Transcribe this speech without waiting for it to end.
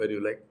where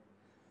you like.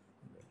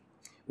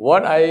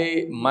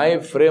 My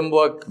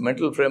framework,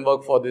 mental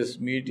framework for this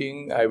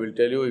meeting, I will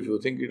tell you. If you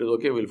think it is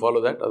okay, we'll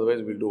follow that.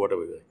 Otherwise, we'll do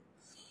whatever we like.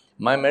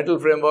 My mental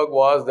framework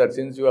was that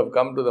since you have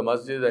come to the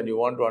masjid and you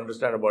want to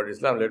understand about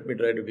Islam, let me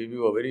try to give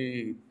you a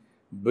very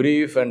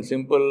brief and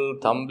simple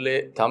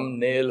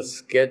thumbnail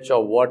sketch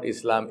of what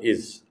Islam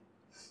is.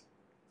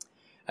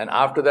 And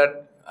after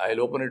that,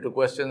 I'll open it to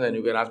questions and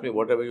you can ask me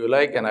whatever you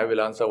like and I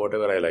will answer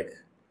whatever I like.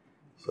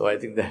 So I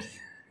think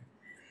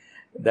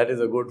that is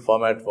a good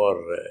format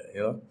for,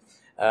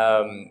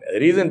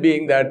 reason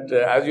being that,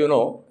 as you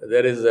know,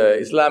 there is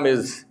Islam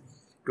is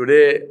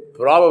today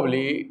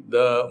probably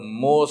the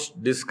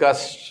most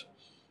discussed,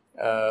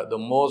 the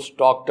most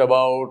talked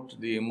about,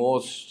 the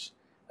most,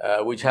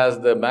 which has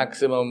the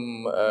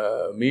maximum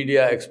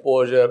media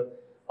exposure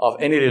of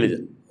any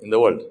religion in the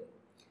world.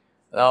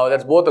 Now,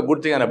 that's both a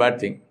good thing and a bad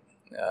thing.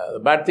 The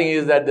bad thing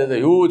is that there's a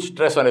huge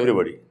stress on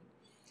everybody.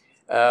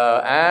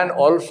 And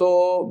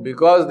also,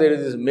 because there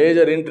is this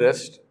major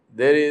interest,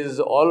 there is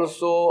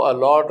also a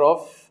lot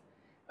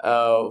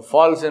of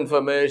false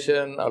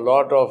information, a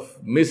lot of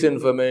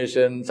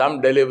misinformation,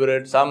 some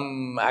deliberate,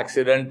 some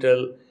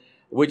accidental,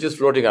 which is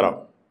floating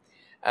around.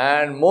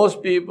 And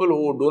most people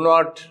who do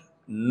not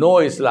know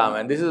Islam,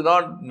 and this is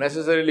not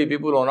necessarily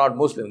people who are not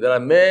Muslims, there are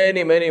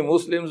many, many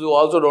Muslims who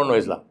also don't know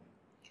Islam.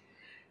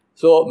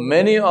 So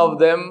many of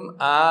them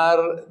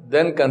are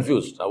then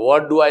confused.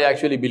 What do I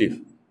actually believe?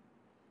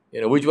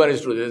 Which one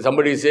is true?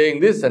 Somebody is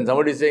saying this and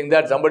somebody is saying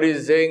that. Somebody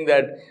is saying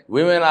that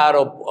women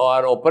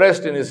are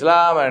oppressed in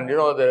Islam and,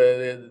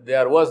 they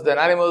are worse than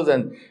animals.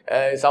 And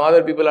some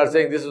other people are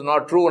saying this is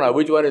not true. Now,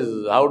 which one is,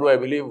 how do I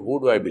believe? Who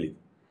do I believe?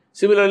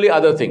 Similarly,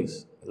 other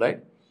things,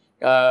 right?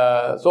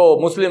 So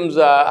Muslims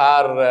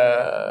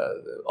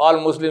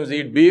all Muslims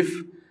eat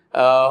beef,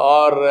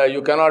 or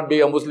you cannot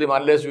be a Muslim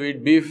unless you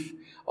eat beef,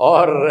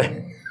 or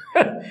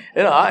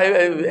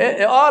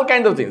all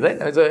kinds of things,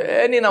 right? So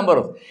any number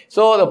of.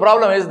 So the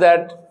problem is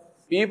that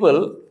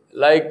people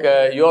like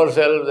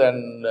yourselves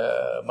and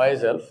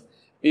myself,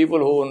 people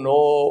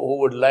who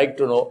would like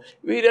to know,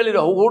 we really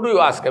know. Who do you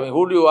ask?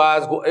 Who do you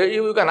ask?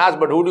 You can ask,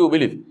 but who do you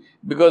believe?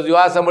 Because you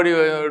ask somebody,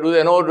 do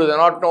they know, do they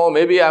not know?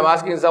 Maybe I'm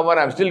asking someone,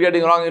 I'm still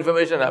getting wrong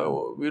information.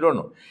 We don't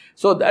know.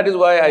 So that is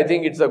why I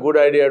think it's a good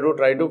idea to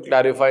try to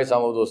clarify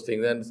some of those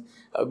things. And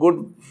a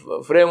good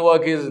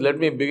framework is, let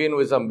me begin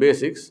with some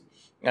basics.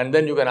 And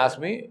then you can ask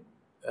me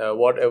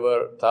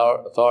whatever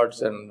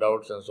thoughts and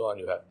doubts and so on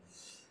you have.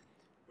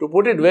 To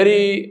put it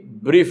very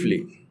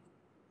briefly,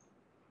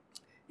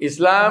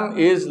 Islam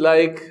is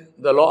like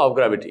the law of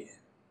gravity.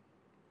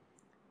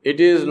 It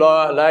is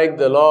like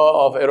the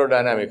law of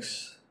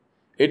aerodynamics.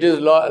 It is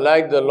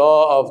like the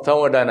law of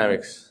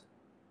thermodynamics.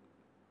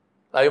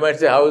 Now you might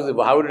say,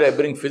 how did I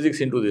bring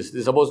physics into this? This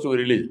is supposed to be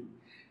religion.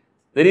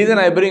 The reason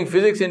I bring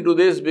physics into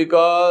this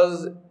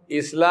because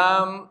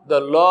Islam,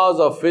 the laws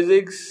of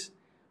physics,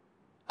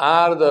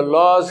 are the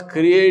laws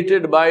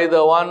created by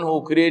the one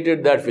who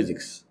created that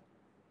physics.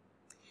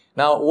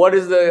 Now, what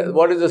is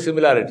the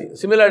similarity?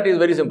 Similarity is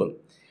very simple.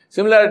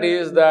 Similarity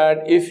is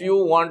that if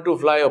you want to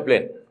fly a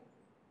plane,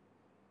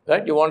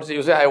 right?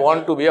 You say, I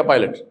want to be a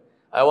pilot.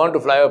 I want to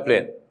fly a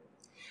plane.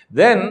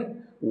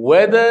 Then,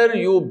 whether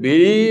you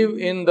believe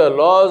in the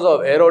laws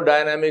of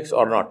aerodynamics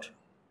or not,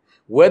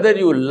 whether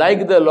you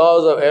like the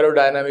laws of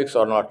aerodynamics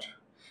or not,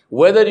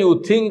 whether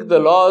you think the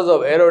laws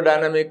of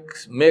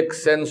aerodynamics make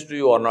sense to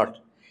you or not,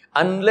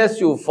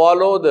 unless you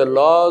follow the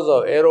laws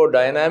of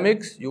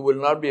aerodynamics, you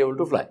will not be able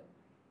to fly.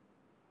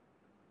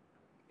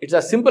 It's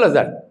as simple as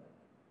that.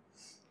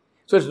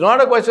 So it's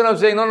not a question of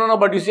saying, no,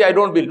 but you see, I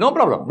don't believe. No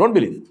problem, don't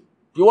believe.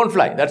 You won't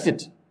fly, that's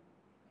it.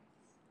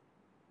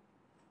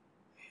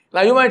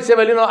 Now you might say,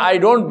 I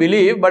don't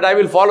believe, but I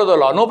will follow the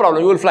law. No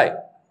problem, you will fly.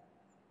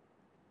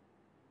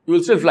 You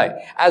will still fly.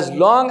 As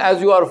long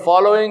as you are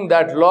following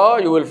that law,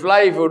 you will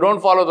fly. If you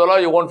don't follow the law,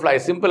 you won't fly.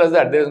 Simple as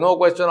that. There is no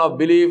question of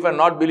belief and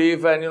not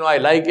belief and, I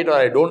like it or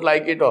I don't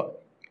like it. Or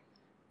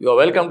you are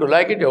welcome to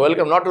like it, you are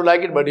welcome not to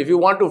like it. But if you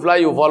want to fly,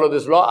 you follow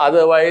this law.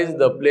 Otherwise,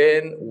 the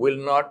plane will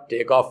not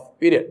take off,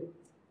 period.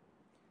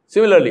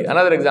 Similarly,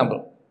 another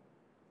example.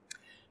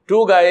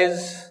 Two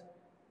guys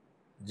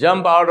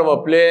jump out of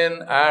a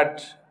plane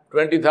at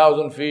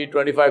 20,000 feet,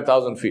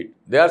 25,000 feet.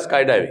 They are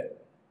skydiving.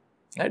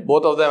 Right?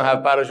 Both of them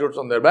have parachutes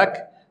on their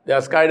back. They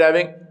are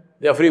skydiving.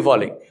 They are free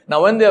falling.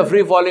 Now, when they are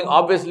free falling,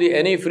 obviously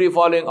any free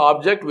falling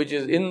object which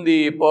is in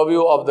the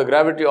purview of the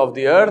gravity of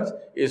the earth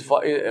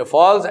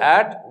falls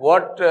at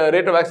what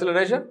rate of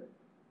acceleration?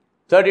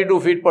 32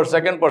 feet per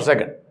second.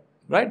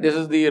 Right? This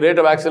is the rate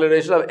of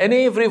acceleration of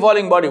any free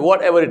falling body,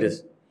 whatever it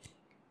is.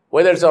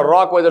 Whether it's a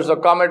rock, whether it's a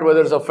comet,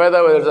 whether it's a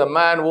feather, whether it's a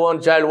man,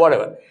 woman, child,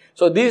 whatever.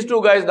 So these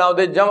two guys now,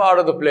 they jump out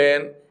of the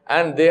plane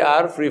and they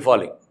are free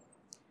falling.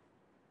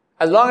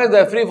 As long as they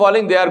are free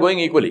falling, they are going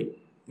equally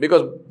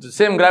because the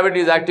same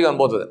gravity is acting on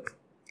both of them.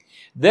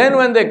 Then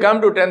when they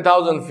come to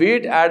 10,000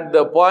 feet,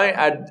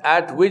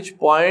 at which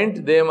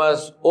point they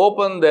must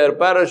open their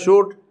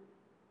parachute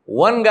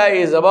One guy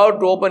is about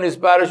to open his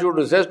parachute.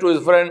 He says to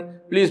his friend,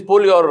 please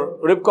pull your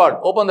ripcord,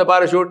 open the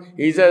parachute.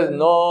 He says,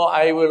 no,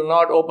 I will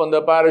not open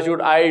the parachute.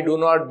 I do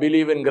not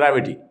believe in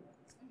gravity.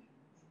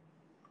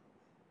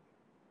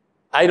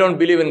 I don't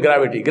believe in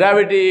gravity.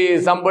 Gravity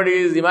is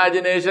somebody's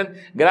imagination.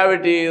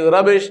 Gravity is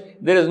rubbish.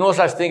 There is no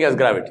such thing as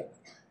gravity.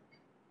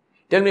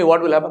 Tell me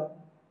what will happen?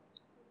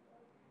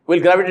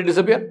 Will gravity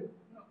disappear?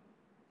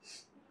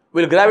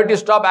 Will gravity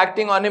stop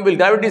acting on him? Will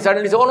gravity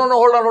suddenly say, oh no,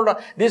 hold on.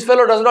 This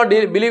fellow does not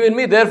believe in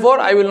me, therefore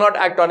I will not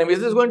act on him. Is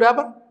this going to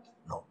happen?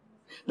 No.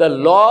 The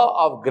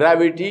law of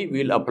gravity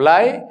will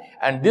apply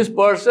and this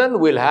person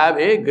will have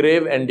a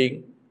grave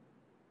ending.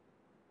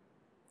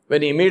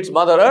 When he meets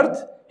Mother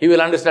Earth, he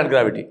will understand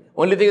gravity.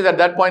 Only thing is at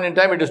that point in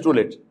time, it is too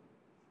late.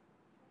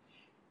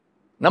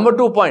 Number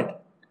 2 point.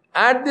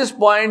 At this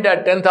point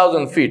at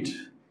 10,000 feet,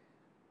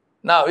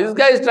 now this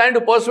guy is trying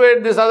to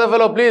persuade this other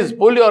fellow, please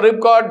pull your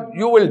ripcord,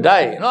 you will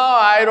die. No,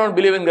 I don't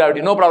believe in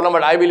gravity. No problem,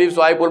 but I believe,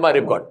 so I pull my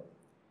ripcord.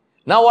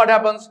 Now what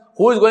happens?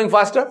 Who is going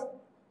faster?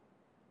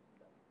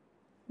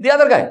 The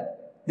other guy.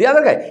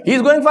 He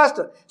is going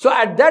faster. So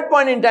at that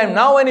point in time,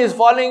 now when he is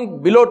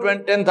falling below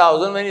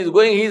 10,000, when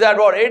he is at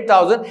about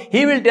 8,000,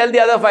 he will tell the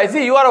other 5,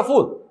 see, you are a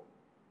fool.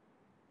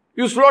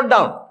 You slowed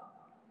down.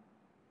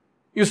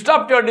 You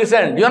stopped your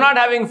descent. You are not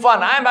having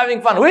fun. I am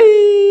having fun.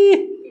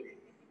 Whee!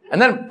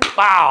 And then,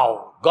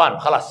 pow, gone,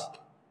 khalas.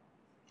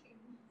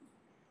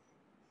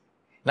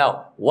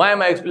 Now, why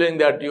am I explaining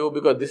that to you?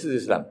 Because this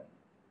is Islam.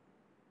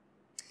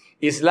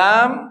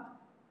 Islam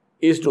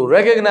is to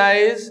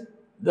recognize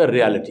the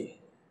reality.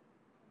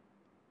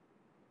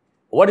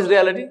 What is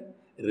reality?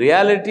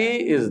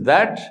 Reality is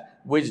that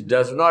which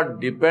does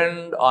not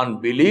depend on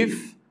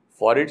belief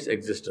for its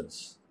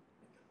existence.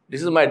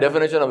 This is my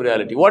definition of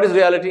reality. What is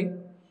reality?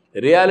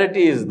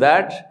 Reality is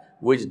that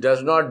which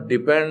does not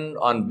depend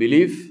on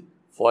belief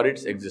for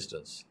its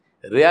existence.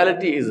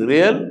 Reality is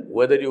real,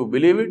 whether you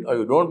believe it or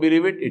you don't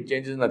believe it, it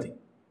changes nothing.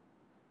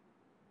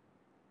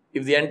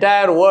 If the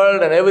entire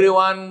world and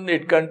everyone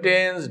it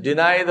contains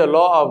deny the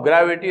law of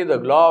gravity, the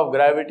law of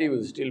gravity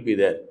will still be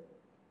there.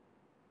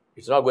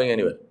 It's not going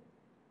anywhere.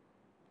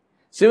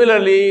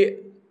 Similarly,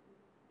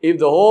 if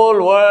the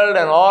whole world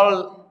and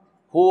all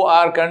who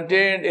are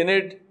contained in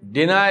it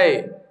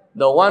deny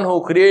the one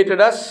who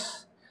created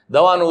us,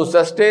 the one who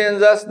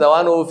sustains us, the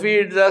one who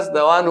feeds us,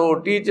 the one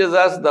who teaches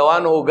us, the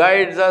one who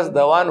guides us,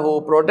 the one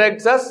who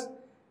protects us,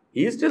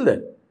 he is still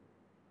there.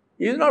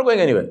 He is not going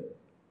anywhere.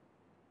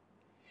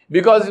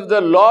 Because if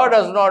the law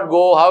does not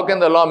go, how can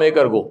the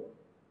lawmaker go?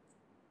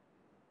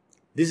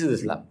 This is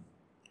Islam.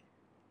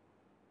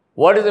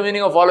 What is the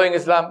meaning of following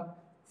Islam?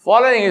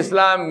 Following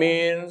Islam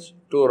means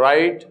to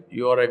write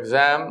your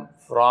exam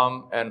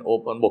from an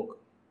open book.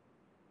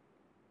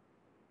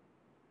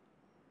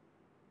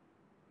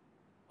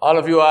 All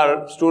of you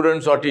are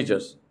students or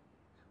teachers.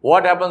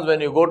 What happens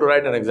when you go to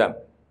write an exam?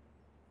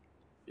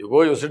 You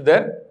go, you sit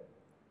there,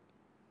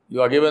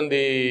 you are given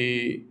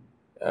the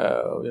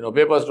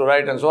papers to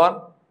write and so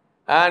on.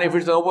 And if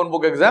it's an open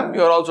book exam,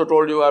 you are also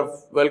told you are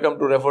welcome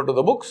to refer to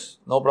the books,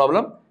 no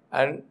problem.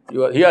 And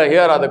you are,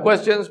 here are the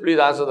questions, please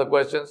answer the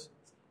questions.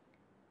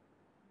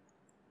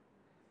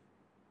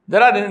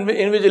 There are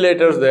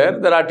invigilators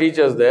there are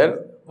teachers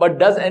there, but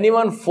does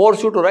anyone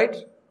force you to write?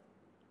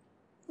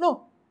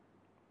 No.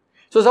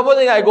 So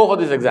supposing I go for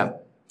this exam,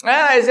 and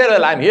I say,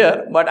 well, I'm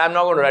here, but I'm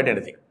not going to write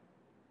anything.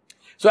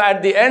 So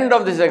at the end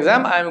of this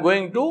exam, I'm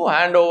going to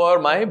hand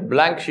over my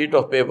blank sheet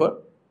of paper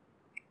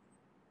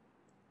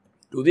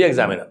to the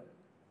examiner.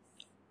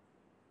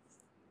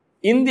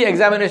 In the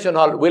examination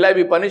hall, will I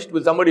be punished?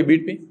 Will somebody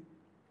beat me?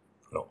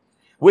 No.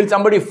 Will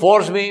somebody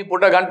force me,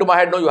 put a gun to my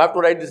head? No, you have to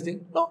write this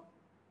thing. No.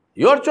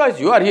 Your choice.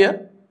 You are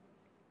here.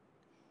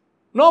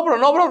 No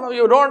problem.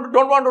 You don't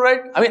want to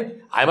write. I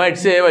mean, I might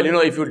say, well,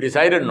 if you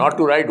decided not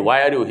to write,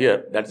 why are you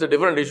here? That's a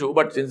different issue.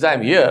 But since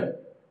I'm here,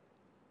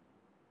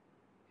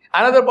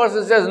 another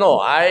person says, no,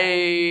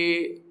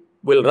 I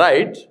will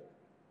write,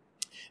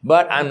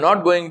 but I'm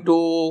not going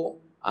to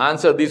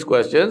answer these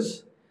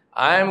questions.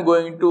 I am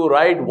going to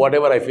write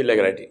whatever I feel like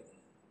writing.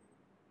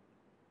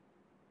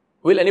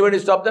 Will anybody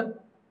stop them?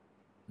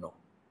 No.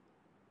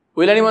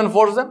 Will anyone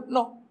force them?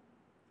 No.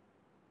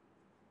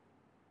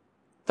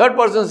 Third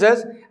person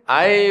says,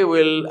 I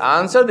will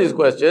answer these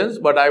questions,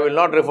 but I will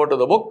not refer to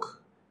the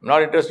book. I'm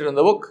not interested in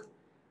the book.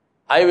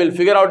 I will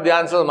figure out the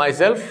answers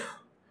myself.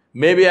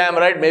 Maybe I am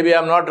right, maybe I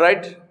am not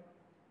right.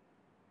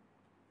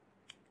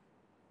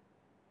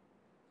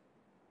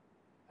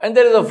 And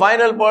there is a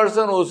final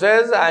person who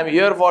says, I am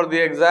here for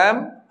the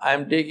exam. I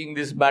am taking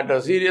this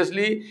matter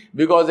seriously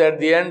because at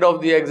the end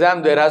of the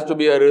exam, there has to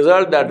be a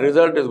result. That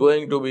result is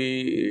going to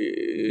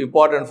be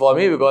important for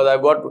me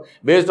because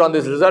based on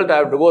this result, I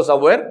have to go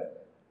somewhere.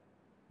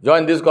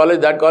 Join this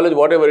college, that college,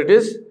 whatever it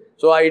is.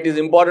 So it is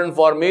important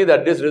for me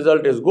that this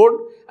result is good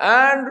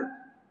and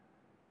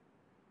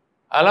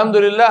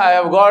Alhamdulillah, I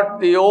have got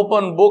the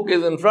open book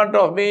is in front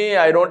of me.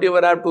 I don't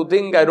even have to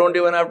think. I don't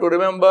even have to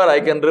remember.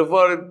 I can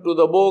refer to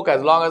the book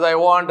as long as I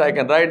want. I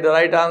can write the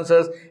right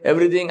answers.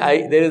 Everything.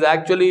 There is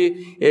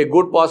actually a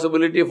good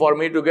possibility for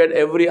me to get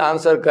every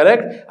answer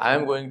correct. I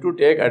am going to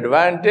take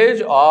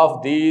advantage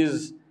of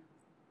these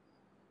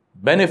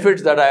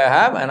benefits that I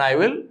have and I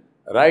will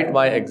write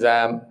my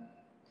exam.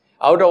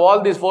 Out of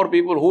all these 4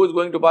 people, who is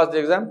going to pass the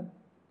exam?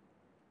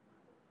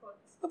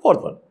 The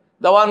 4th one.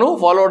 The one who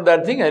followed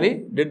that thing and he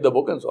did the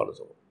book and so on and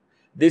so forth.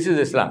 This is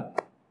Islam.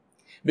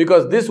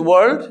 Because this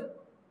world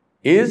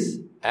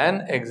is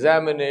an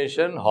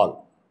examination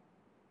hall.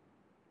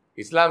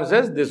 Islam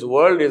says this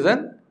world is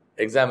an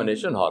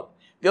examination hall.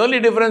 The only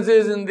difference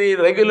is in the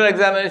regular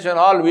examination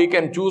hall, we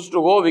can choose to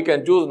go, we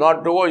can choose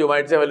not to go. You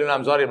might say, well,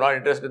 I'm sorry, I'm not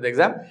interested in the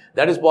exam.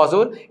 That is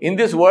possible. In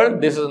this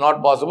world, this is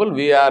not possible.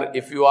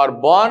 If you are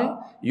born,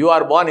 you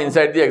are born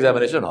inside the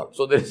examination hall.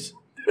 So there is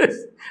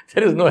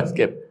no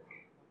escape.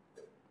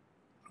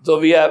 So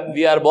we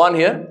are born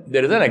here,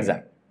 there is an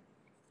exam.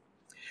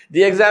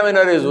 The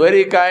examiner is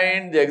very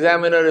kind, the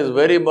examiner is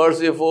very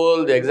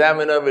merciful, the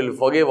examiner will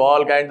forgive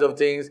all kinds of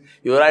things.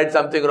 You write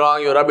something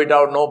wrong, you rub it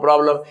out, no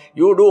problem.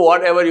 You do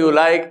whatever you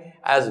like,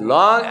 as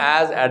long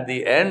as at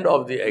the end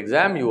of the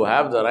exam you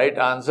have the right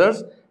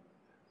answers,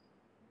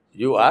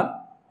 you are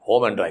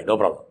home and dry, no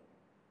problem.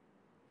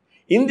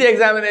 In the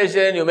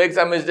examination, you make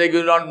some mistake,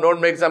 you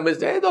don't make some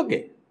mistake, it's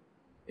okay.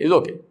 It's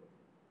okay.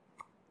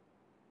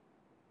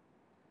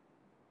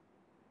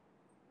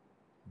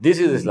 This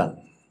is Islam.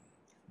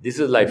 This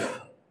is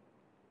life.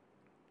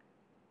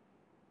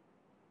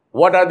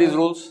 What are these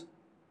rules?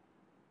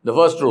 The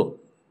first rule,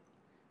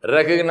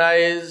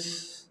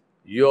 recognize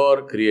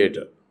your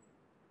Creator.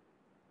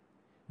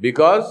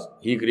 Because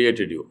He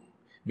created you.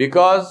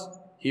 Because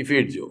He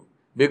feeds you.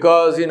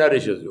 Because He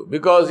nourishes you.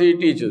 Because He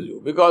teaches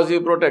you. Because He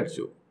protects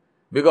you.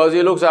 Because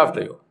He looks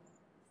after you.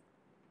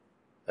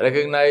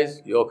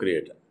 Recognize your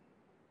Creator.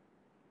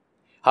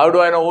 How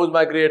do I know who is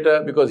my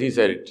Creator? Because He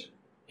said it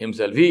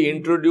Himself. He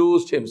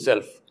introduced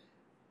Himself.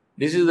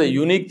 This is the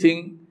unique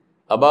thing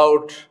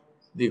about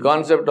the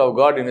concept of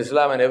God in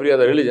Islam and every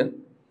other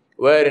religion,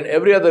 where in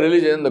every other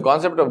religion, the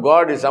concept of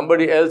God is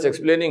somebody else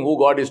explaining who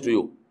God is to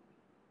you.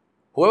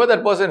 Whoever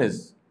that person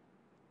is.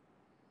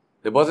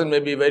 The person may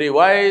be very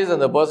wise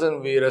and the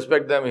person, we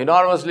respect them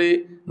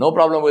enormously, no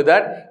problem with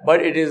that,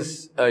 but it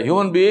is a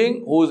human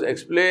being who is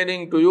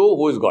explaining to you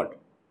who is God.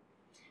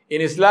 In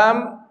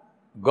Islam,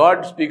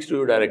 God speaks to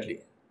you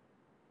directly.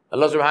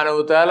 Allah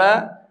subhanahu wa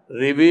ta'ala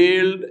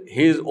revealed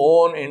His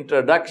own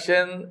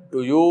introduction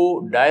to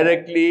you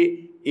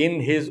directly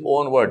in His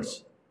own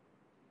words.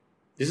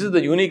 This is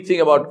the unique thing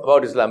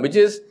about Islam, which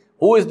is,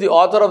 who is the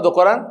author of the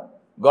Quran?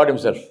 God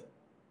Himself.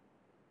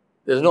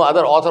 There is no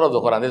other author of the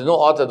Quran. There is no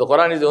author. The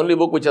Quran is the only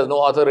book which has no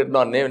author written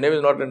on. Name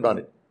is not written on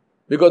it.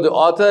 Because the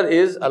author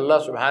is Allah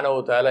subhanahu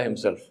wa ta'ala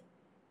Himself.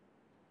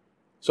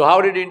 So how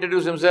did He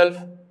introduce Himself?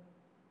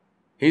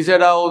 He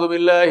said, أعوذ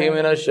بالله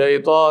من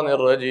الشيطان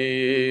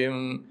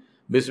الرجيم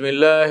بسم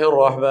الله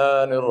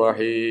الرحمن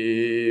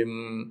الرحيم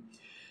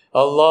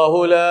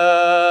الله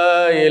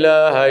لا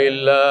إله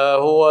إلا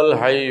هو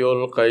الحي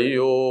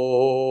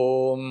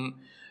القيوم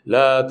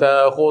لا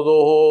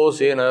تأخذه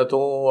سنة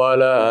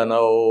ولا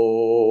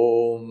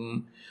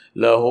نوم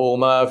له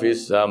ما في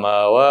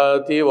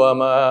السماوات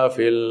وما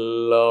في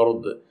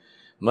الأرض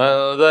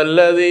من ذا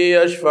الذي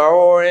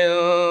يشفع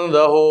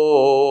عنده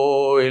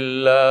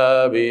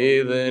إلا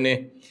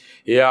بإذنه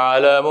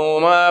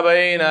يعلم ما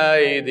بين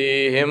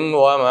أيديهم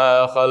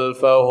وما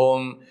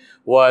خلفهم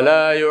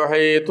ولا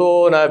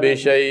يحيطون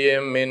بشيء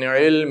من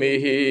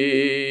علمه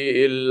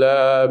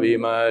إلا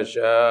بما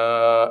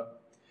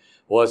شاء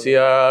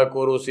وسع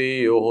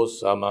كرسيه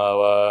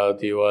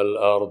السماوات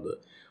والأرض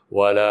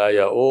ولا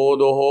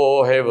يؤوده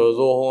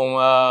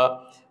حفظهما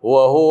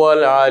وهو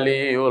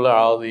العلي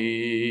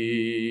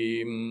العظيم.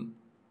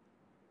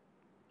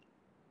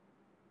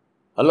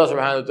 Allah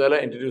subhanahu wa ta'ala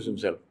introduced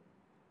Himself.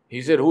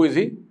 He said, who is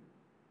He?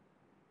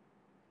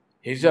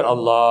 He said,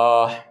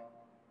 Allah.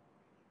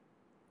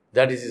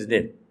 That is His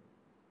name.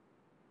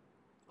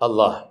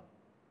 Allah.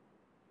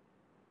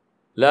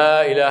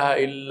 La ilaha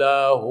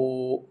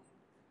illahu.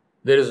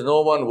 There is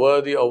no one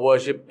worthy of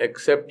worship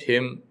except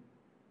Him.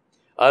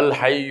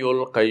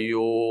 Al-Hayyul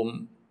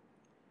Qayyum.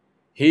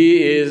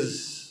 He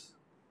is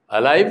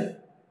alive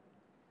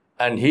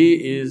and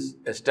He is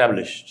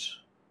established.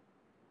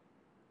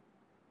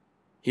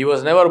 He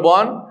was never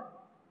born.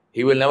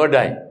 He will never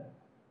die.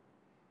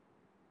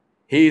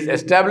 He is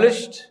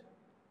established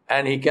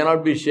and He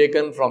cannot be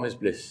shaken from His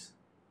place.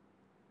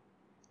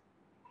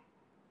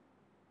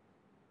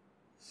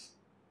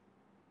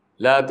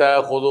 لا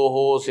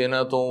تأخذه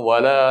سنة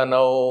ولا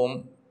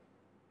نوم.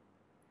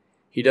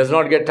 He does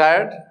not get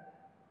tired.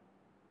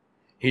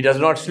 He does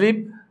not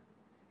sleep.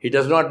 He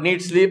does not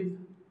need sleep.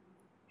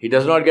 He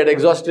does not get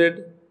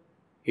exhausted.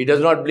 He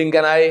does not blink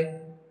an eye.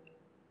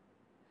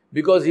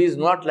 Because He is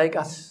not like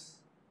us.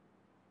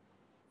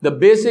 The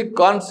basic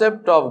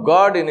concept of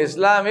God in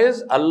Islam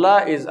is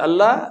Allah is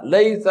Allah.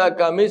 لَيْسَ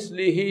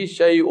كَمِثْلِهِ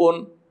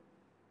شَيْءٌ.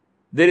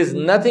 There is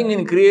nothing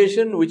in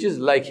creation which is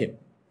like him.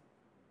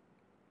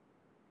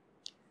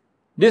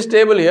 This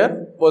table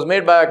here was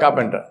made by a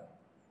carpenter.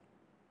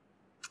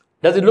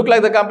 Does it look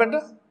like the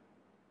carpenter?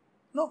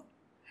 No.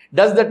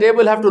 Does the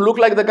table have to look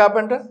like the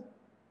carpenter?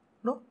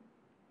 No.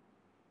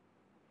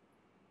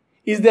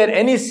 Is there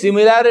any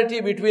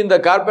similarity between the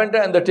carpenter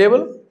and the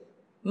table?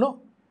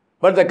 No.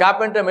 But the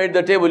carpenter made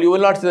the table. You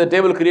will not see the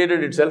table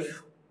created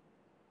itself.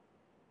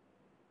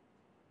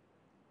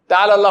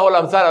 Ta'ala Allahul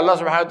Amthal, Allah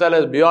subhanahu wa ta'ala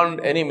is beyond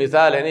any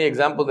mithal, any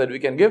example that we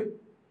can give.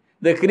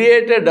 The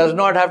creator does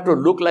not have to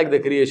look like the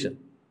creation.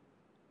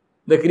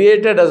 The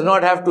creator does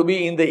not have to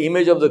be in the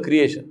image of the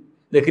creation.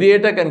 The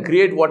creator can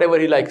create whatever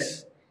he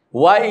likes.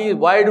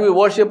 Why do we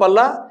worship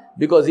Allah?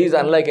 Because he is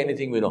unlike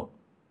anything we know.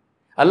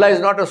 Allah is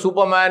not a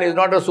superman, he is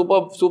not a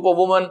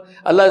superwoman.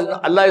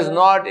 Allah is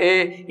not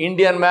a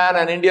Indian man,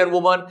 an Indian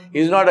woman. He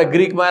is not a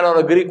Greek man or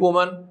a Greek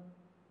woman.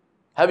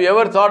 Have you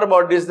ever thought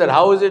about this, that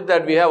how is it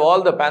that we have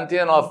all the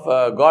pantheon of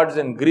gods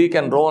in Greek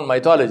and Roman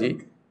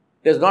mythology?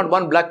 There's not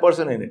one black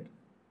person in it.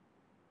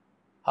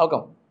 How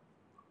come?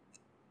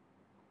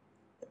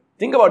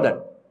 Think about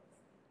that.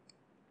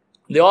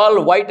 They're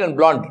all white and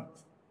blonde.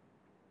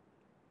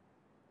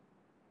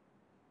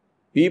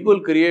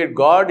 People create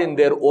God in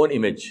their own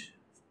image.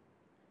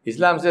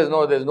 Islam says,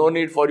 no, there's no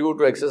need for you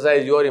to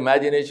exercise your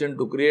imagination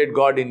to create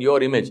God in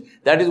your image.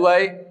 That is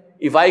why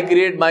if I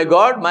create my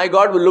God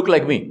will look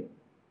like me.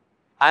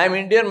 I am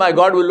Indian, my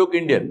God will look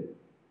Indian.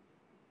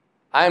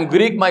 I am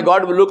Greek, my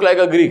God will look like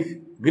a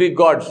Greek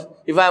gods.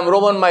 If I am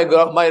Roman, my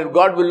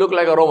God will look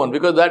like a Roman,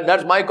 because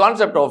that's my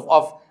concept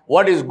of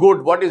what is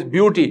good, what is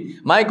beauty.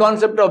 My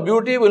concept of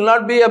beauty will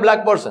not be a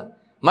black person.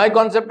 My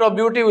concept of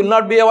beauty will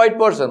not be a white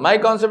person. My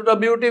concept of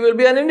beauty will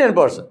be an Indian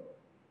person.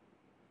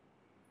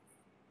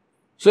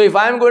 So if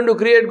I am going to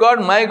create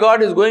God, my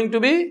God is going to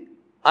be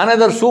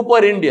another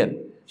super Indian.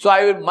 So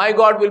my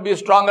God will be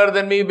stronger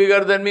than me,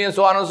 bigger than me, and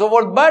so on and so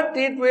forth. But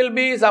it will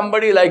be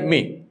somebody like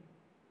me.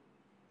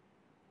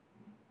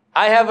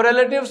 I have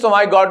relatives, so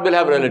my God will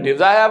have relatives.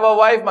 I have a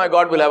wife, my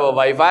God will have a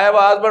wife. I have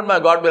a husband, my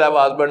God will have a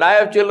husband. I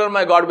have children,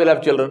 my God will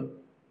have children.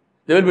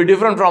 They will be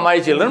different from my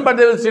children, but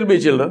they will still be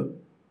children.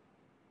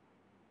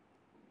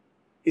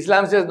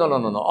 Islam says, no.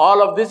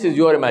 All of this is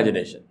your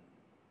imagination.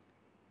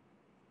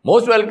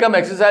 Most welcome,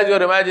 exercise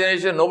your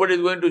imagination. Nobody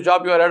is going to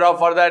chop your head off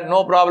for that.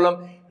 No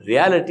problem.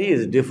 Reality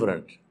is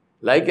different.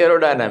 Like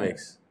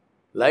aerodynamics,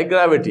 like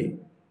gravity.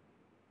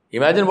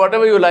 Imagine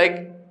whatever you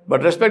like,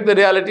 but respect the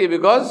reality,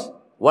 because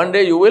one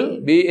day you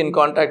will be in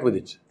contact with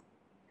it.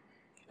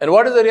 And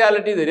what is the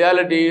reality? The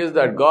reality is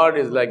that God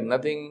is like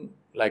nothing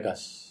like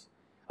us.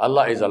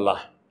 Allah is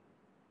Allah.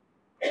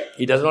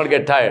 He does not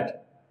get tired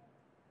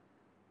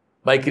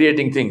by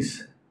creating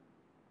things.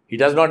 He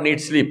does not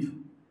need sleep.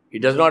 He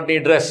does not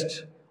need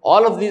rest.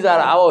 All of these are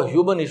our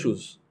human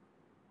issues.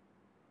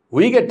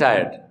 We get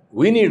tired.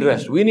 We need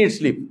rest. We need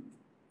sleep.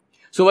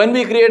 So when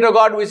we create a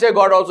God, we say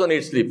God also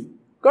needs sleep.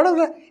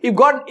 If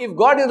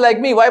God is like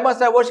me, why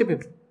must I worship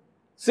Him?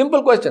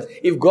 Simple question.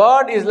 If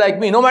God is like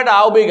me, no matter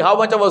how big, how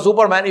much of a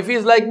superman, if He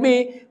is like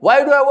me,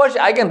 why do I worship?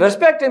 I can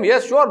respect Him.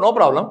 Yes, sure, no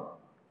problem.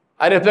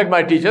 I respect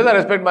my teachers. I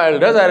respect my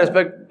elders. I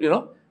respect,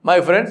 my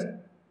friends.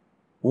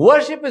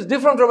 Worship is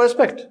different from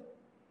respect.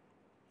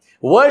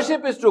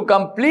 Worship is to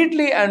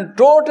completely and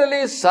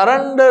totally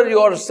surrender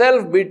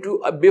yourself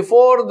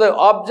before the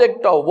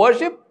object of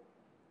worship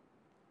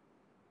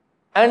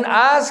and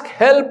ask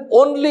help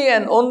only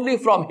and only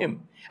from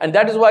Him. And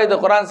that is why the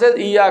Quran says,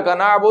 Iyaka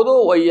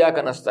na'budu wa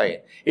iyaka nasta'in.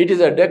 It is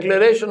a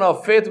declaration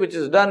of faith which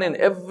is done in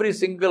every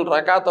single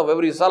rakat of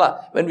every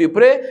salah. When we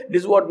pray,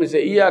 this is what we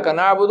say, Iyaka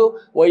na'budu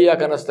wa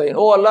iyaka nasta'in.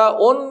 Oh Allah,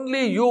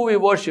 only You we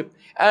worship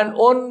and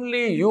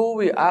only You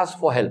we ask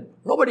for help.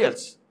 Nobody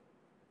else.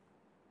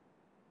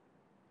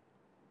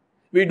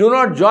 We do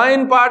not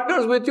join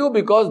partners with You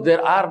because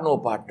there are no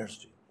partners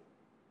to You.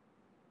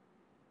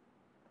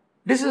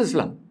 This is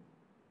Islam.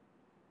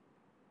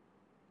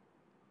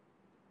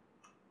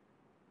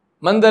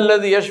 Man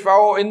dhalladhi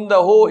yashfa'u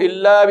indahu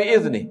illa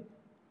bi'idhni.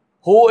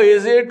 Who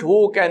is it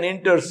who can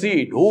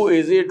intercede? Who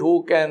is it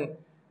who can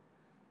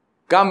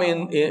come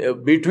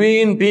in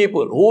between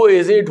people? Who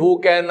is it who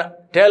can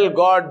tell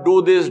God,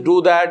 do this,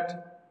 do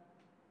that?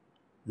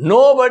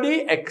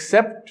 Nobody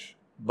except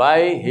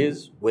by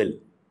His will.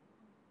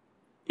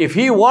 If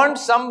He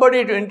wants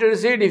somebody to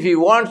intercede, if He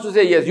wants to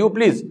say, yes, you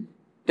please,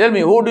 tell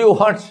me, who do you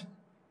want?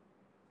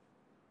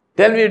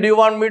 Tell me, do you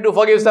want me to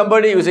forgive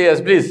somebody? You say,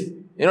 yes, please.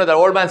 That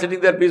old man sitting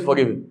there, please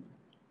forgive him.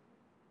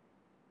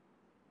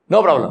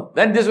 No problem.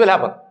 Then this will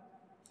happen.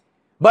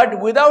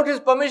 But without His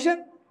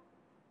permission,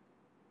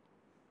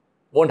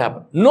 won't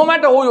happen. No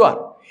matter who you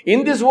are.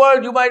 In this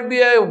world, you might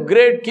be a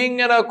great king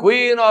and a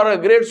queen or a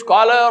great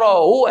scholar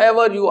or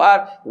whoever you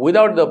are.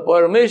 Without the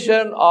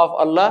permission of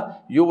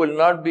Allah, you will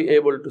not be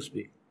able to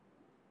speak.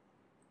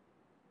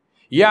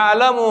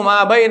 يَعْلَمُ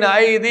مَا بَيْنَ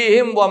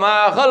أَيْدِيهِمْ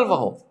وَمَا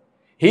خَلْفَهُمْ.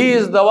 He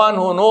is the one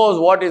who knows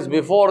what is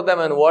before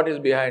them and what is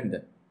behind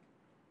them.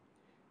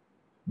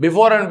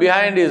 Before and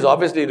behind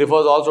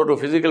refers also to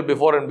physical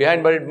before and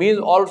behind, but it means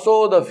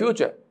also the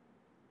future.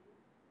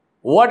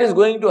 what is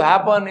going to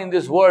happen in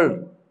this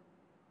world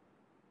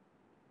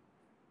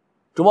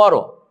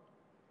tomorrow,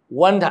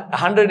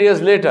 100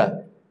 years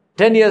later,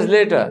 10 years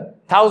later,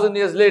 1,000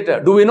 years later.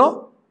 Do we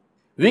know?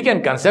 We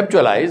can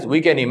conceptualize, we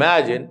can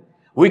imagine,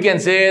 we can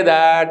say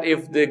that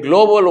if the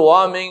global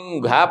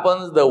warming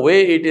happens the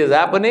way it is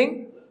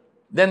happening,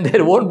 then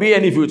there won't be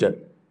any future.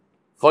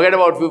 Forget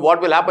about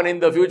what will happen in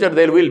the future,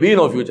 there will be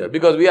no future.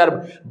 Because we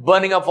are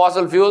burning up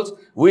fossil fuels,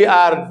 we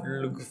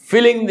are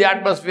filling the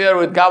atmosphere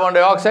with carbon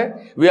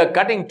dioxide, we are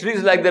cutting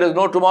trees like there is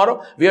no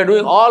tomorrow, we are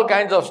doing all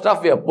kinds of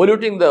stuff, we are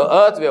polluting the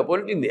earth, we are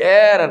polluting the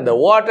air and the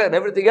water and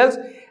everything else.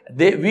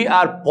 We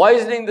are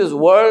poisoning this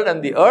world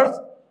and the earth.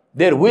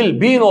 There will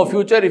be no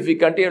future if we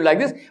continue like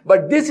this.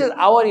 But this is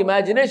our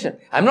imagination.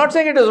 I'm not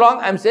saying it is wrong.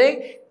 I'm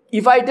saying,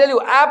 if I tell you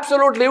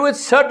absolutely with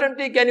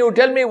certainty, can you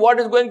tell me what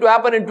is going to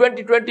happen in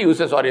 2020? You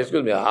say, sorry,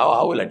 excuse me,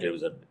 how will I tell you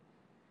certainty?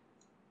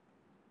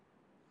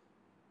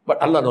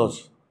 But Allah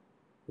knows.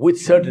 With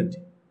certainty.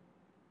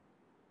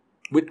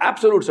 With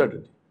absolute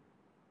certainty.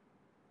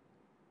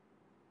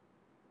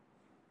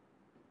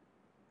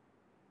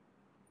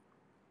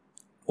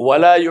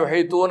 وَلَا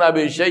يُحِيطُونَ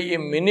بِشَيْءٍ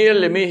مِّنْ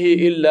عِلْمِهِ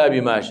إِلَّا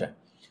بِمَا شَاءَ.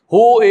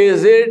 Who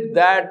is it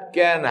that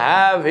can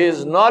have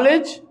his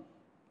knowledge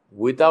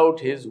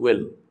without his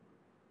will?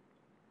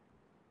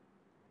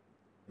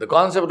 The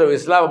concept of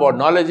Islam about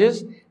knowledge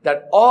is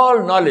that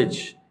all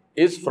knowledge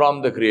is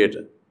from the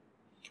Creator.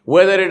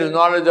 Whether it is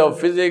knowledge of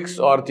physics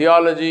or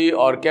theology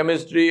or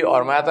chemistry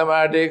or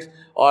mathematics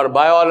or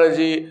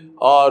biology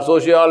or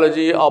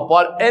sociology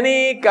or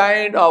any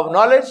kind of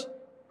knowledge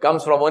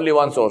comes from only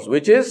one source,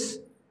 which is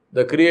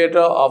the Creator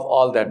of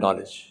all that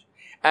knowledge.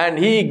 And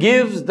He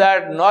gives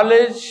that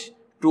knowledge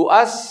to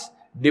us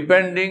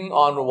depending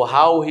on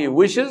how He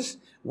wishes,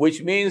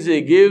 which means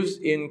He gives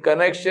in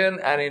connection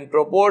and in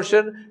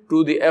proportion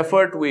to the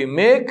effort we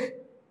make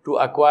to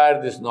acquire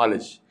this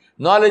knowledge.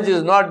 Knowledge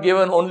is not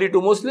given only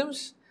to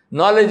Muslims.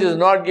 Knowledge is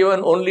not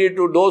given only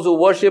to those who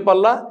worship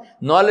Allah.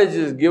 Knowledge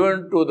is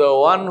given to the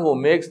one who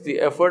makes the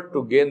effort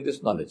to gain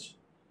this knowledge.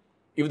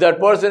 If that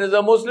person is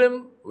a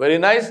Muslim, very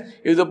nice.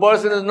 If the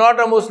person is not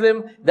a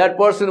Muslim, that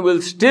person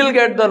will still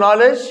get the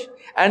knowledge,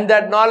 and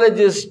that knowledge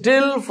is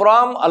still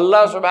from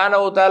Allah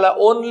subhanahu wa ta'ala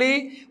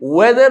only.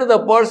 Whether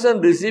the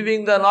person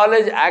receiving the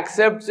knowledge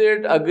accepts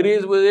it,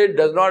 agrees with it,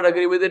 does not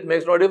agree with it,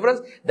 makes no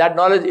difference. That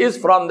knowledge is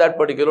from that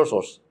particular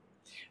source.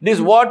 This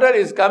water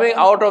is coming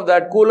out of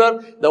that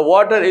cooler. The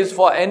water is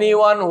for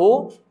anyone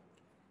who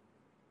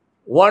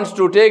wants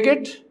to take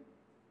it.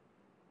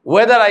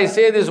 Whether I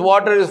say this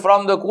water is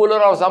from the cooler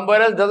or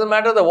somewhere else, doesn't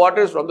matter, the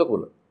water is from the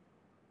cooler.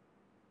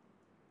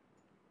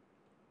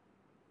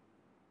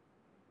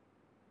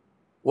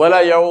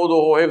 وَلَا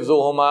يَعُودُهُ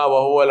حِفْظُهُمَا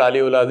وَهُوَ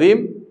الْعَلِيُّ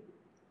الْعَظِيمُ.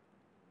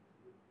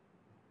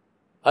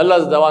 Allah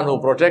is the one who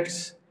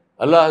protects.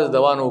 Allah is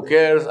the one who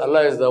cares.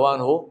 Allah is the one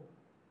who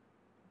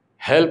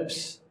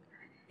helps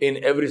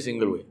in every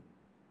single way.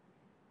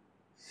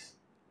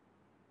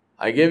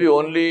 I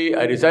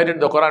recited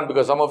the Quran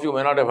because some of you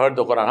may not have heard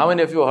the Quran. How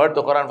many of you heard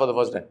the Quran for the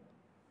first time?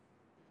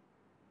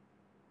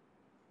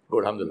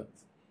 Good, alhamdulillah.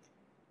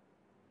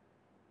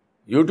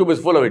 YouTube is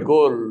full of it.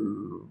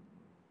 Go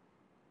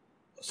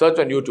search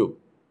on YouTube.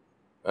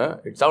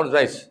 It sounds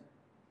nice.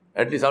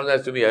 At least sounds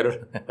nice to me. I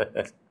don't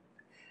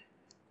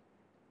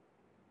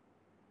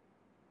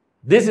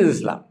This is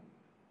Islam.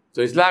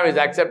 So Islam is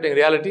accepting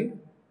reality.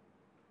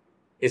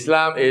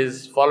 Islam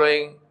is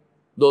following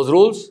those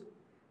rules.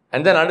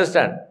 And then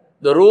understand,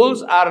 the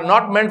rules are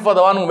not meant for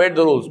the one who made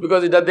the rules,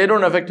 because they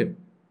don't affect him.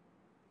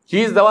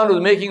 He is the one who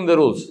is making the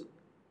rules.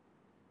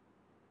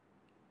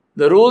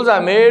 The rules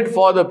are made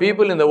for the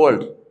people in the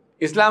world.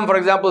 Islam, for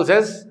example,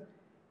 says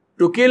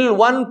to kill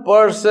one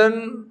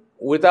person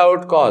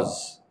without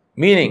cause.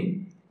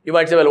 Meaning, you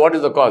might say, well, what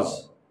is the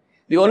cause?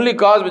 The only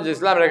cause which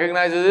Islam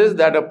recognizes is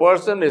that a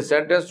person is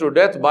sentenced to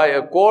death by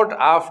a court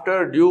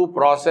after due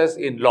process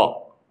in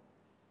law.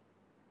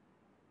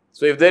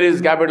 So if there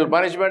is capital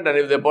punishment and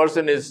if the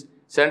person is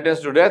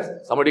sentenced to death,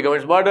 somebody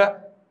commits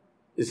murder,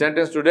 is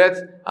sentenced to death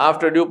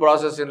after due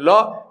process in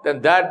law,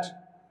 then that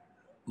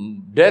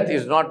death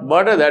is not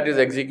murder, that is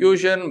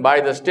execution by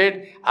the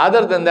state.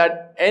 Other than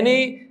that,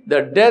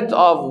 the death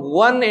of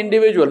one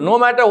individual, no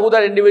matter who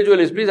that individual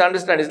is, please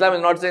understand, Islam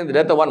is not saying the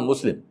death of one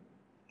Muslim.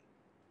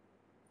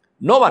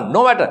 No one,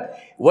 no matter.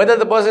 Whether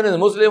the person is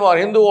Muslim or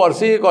Hindu or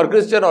Sikh or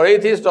Christian or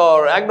atheist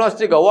or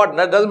agnostic or what,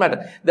 that doesn't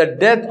matter. The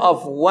death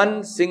of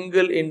one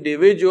single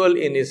individual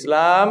in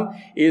Islam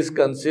is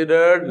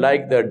considered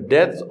like the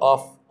death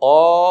of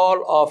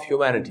all of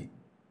humanity.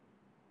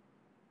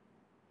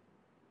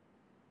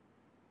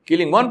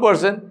 Killing one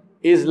person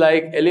is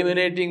like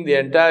eliminating the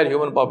entire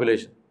human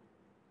population.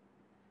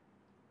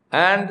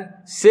 And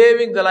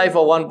saving the life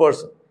of one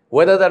person,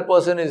 whether that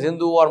person is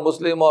Hindu or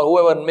Muslim or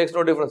whoever, makes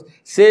no difference.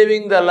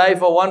 Saving the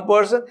life of one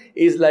person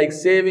is like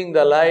saving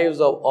the lives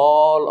of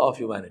all of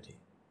humanity.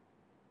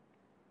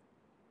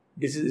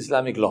 This is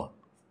Islamic law.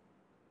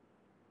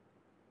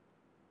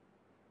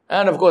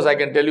 And of course, I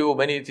can tell you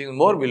many things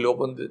more. We'll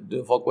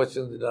open for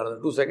questions in another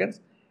 2 seconds.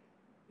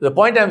 The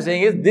point I'm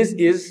saying is, this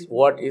is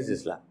what is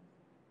Islam.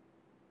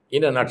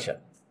 in a nutshell.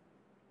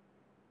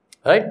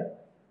 Right?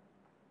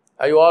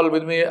 Are you all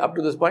with me up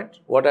to this point?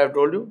 What I have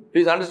told you?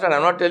 Please understand, I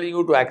am not telling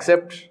you to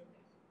accept.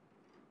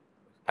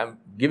 I am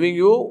giving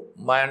you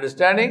my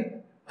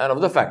understanding and of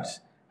the facts.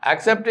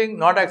 Accepting,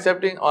 not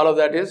accepting, all of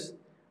that is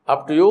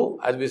up to you.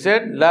 As we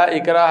said, La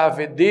ikraha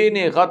fi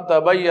dini qad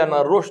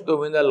tabayyana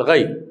rushdu min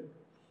al-ghayy.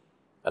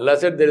 Allah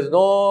said there is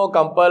no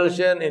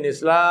compulsion in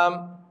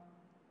Islam.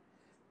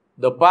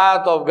 The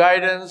path of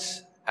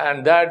guidance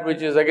and that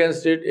which is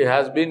against it, it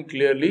has been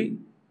clearly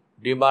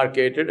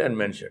demarcated and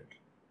mentioned.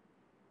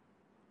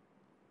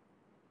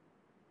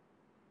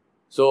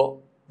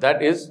 So,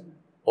 that is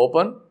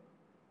open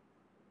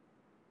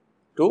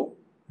to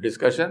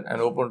discussion and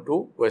open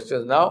to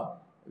questions. Now,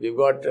 we've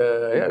got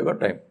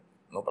time.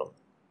 No problem.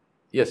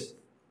 Yes.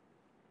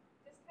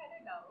 Just had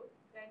a doubt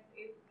that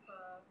if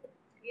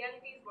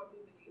reality is what we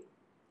believe,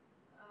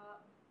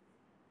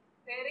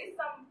 there is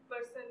some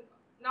person,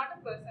 not a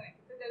person,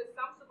 actually, there is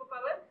some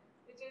superpower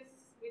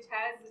which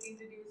has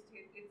introduced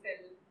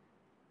itself.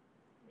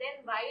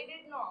 Then why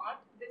did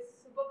not this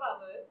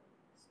superpower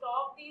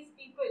stop these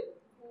people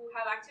who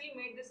have actually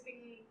made this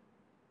thing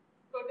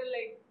total,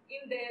 like,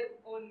 in their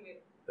own way?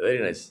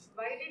 Very nice.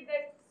 Why did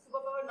that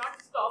superpower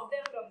not stop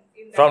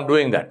them from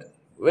doing that?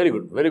 Very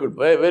good, very good,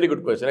 very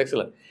good question.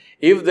 Excellent.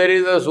 If there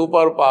is a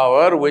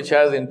superpower which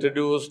has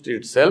introduced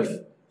itself,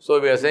 so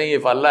we are saying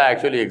if Allah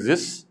actually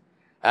exists,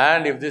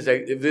 and if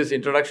this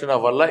introduction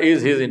of Allah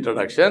is His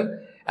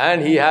introduction,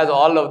 and He has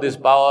all of this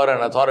power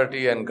and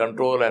authority and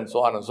control and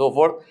so on and so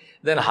forth,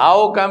 then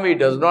how come He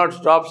does not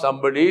stop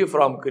somebody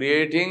from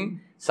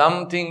creating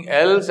something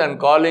else and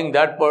calling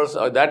that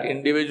person or that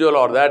individual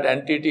or that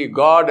entity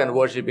God and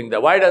worshipping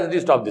that? Why doesn't He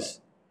stop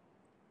this?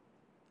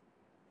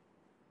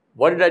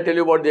 What did I tell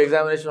you about the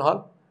examination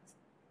hall?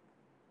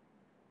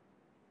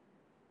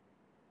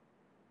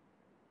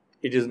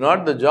 It is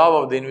not the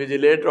job of the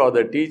invigilator or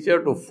the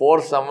teacher to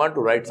force someone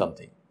to write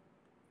something.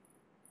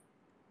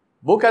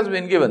 Book has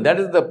been given. That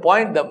is the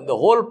point. The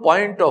whole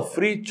point of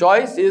free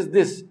choice is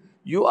this.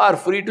 You are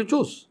free to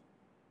choose.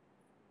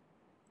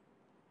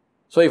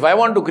 So if I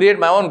want to create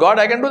my own God,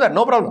 I can do that.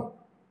 No problem.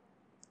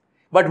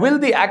 But will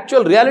the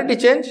actual reality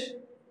change?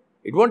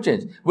 It won't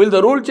change. Will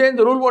the rule change?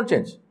 The rule won't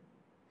change.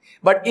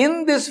 But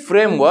in this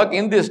framework,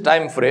 in this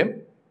time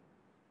frame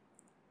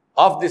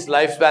of this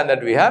lifespan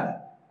that we have,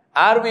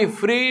 are we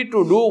free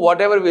to do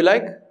whatever we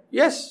like?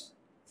 Yes.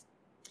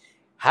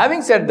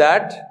 Having said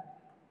that,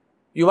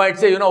 you might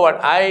say, you know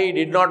what, I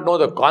did not know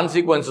the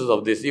consequences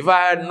of this. If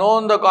I had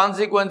known the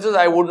consequences,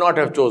 I would not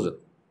have chosen.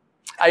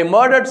 I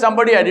murdered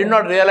somebody, I did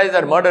not realize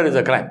that murder is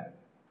a crime.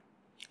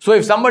 So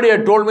if somebody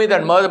had told me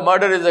that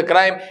murder is a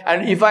crime,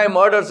 and if I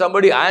murder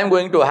somebody, I am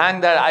going to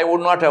hang, that I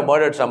would not have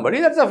murdered somebody,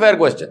 that's a fair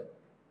question.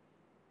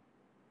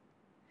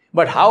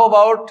 But how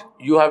about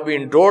you have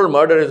been told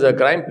murder is a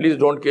crime, please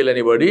don't kill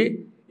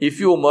anybody. If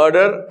you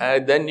murder,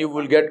 then you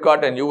will get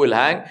caught and you will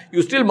hang.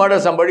 You still murder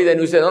somebody, then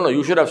you say, no,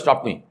 you should have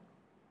stopped me.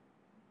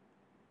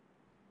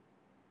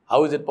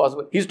 How is it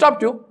possible? He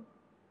stopped you.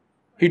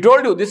 He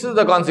told you this is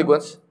the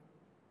consequence.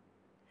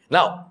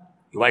 Now,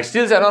 you might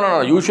still say,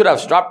 no, you should have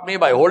stopped me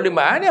by holding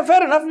my hand. Yeah,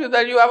 fair enough,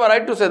 that you have a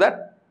right to say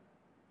that.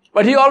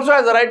 But he also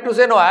has a right to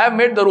say, no, I have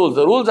made the rules.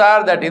 The rules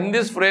are that in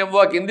this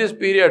framework, in this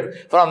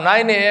period, from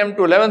 9 a.m.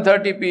 to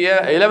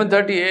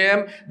 11:30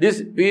 a.m.,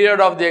 this period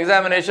of the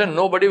examination,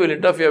 nobody will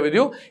interfere with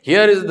you.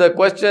 Here is the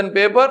question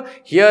paper.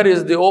 Here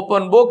is the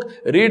open book.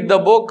 Read the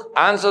book.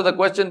 Answer the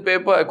question.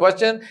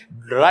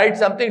 Write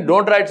something.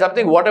 Don't write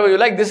something. Whatever you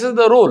like. This is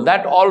the rule.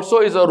 That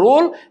also is a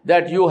rule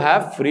that you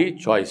have free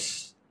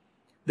choice.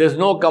 There's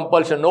no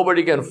compulsion.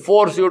 Nobody can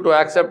force you to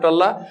accept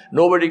Allah.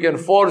 Nobody can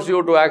force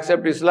you to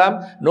accept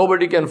Islam.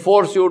 Nobody can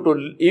force you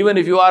to, even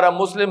if you are a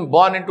Muslim,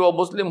 born into a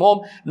Muslim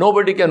home,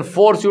 nobody can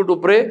force you to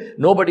pray.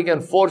 Nobody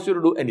can force you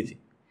to do anything.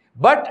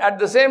 But at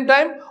the same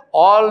time,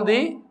 all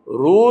the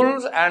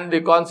rules and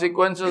the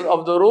consequences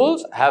of the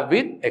rules have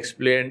been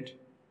explained.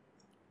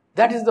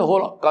 That is the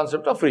whole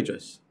concept of free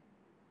choice.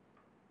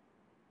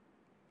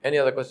 Any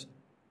other question?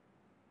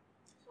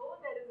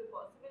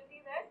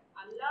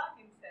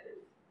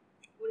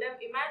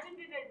 Imagined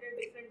it in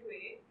a different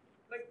way,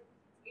 but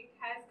it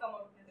has come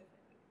out in a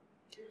different way.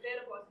 Is there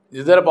a possibility?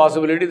 Is there a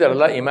possibility that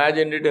Allah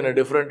imagined it in a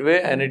different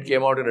way and it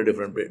came out in a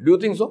different way? Do you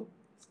think so?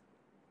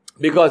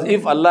 Because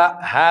if Allah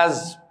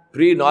has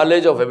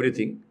pre-knowledge of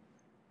everything,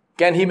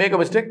 can He make a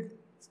mistake?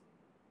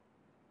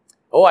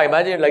 Oh, I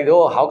imagine it like,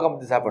 how come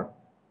this happened?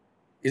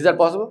 Is that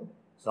possible?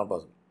 It's not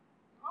possible.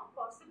 Not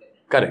possible.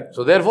 Correct.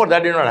 So therefore,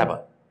 that did not happen.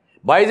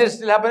 Why is it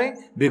still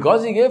happening?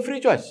 Because He gave free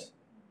choice.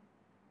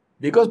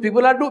 Because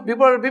people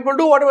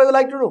do whatever they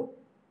like to do.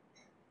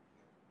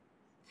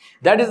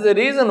 That is the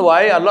reason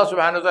why Allah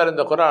subhanahu wa ta'ala in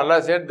the Quran,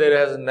 Allah said there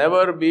has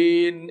never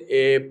been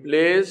a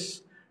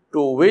place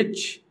to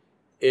which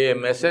a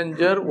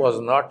messenger was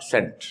not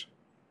sent.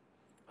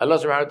 Allah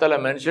subhanahu wa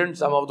ta'ala mentioned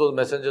some of those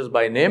messengers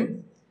by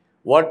name.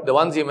 The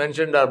ones He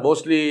mentioned are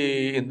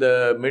mostly in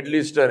the Middle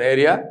Eastern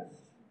area,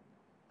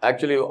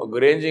 actually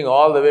ranging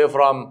all the way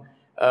from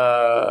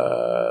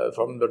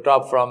the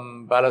top,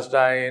 from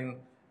Palestine,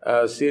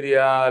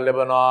 Syria,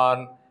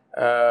 Lebanon,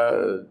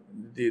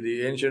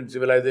 the ancient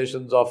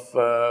civilizations of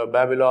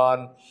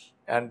Babylon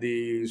and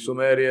the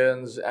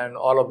Sumerians and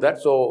all of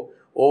that. So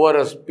over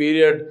a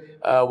period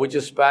which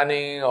is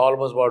spanning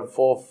almost about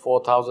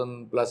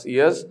 4,000 plus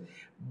years,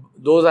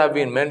 those have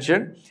been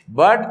mentioned.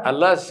 But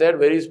Allah said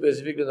very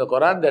specifically in the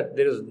Quran that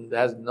there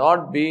has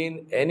not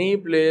been any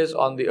place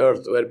on the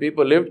earth where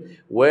people lived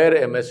where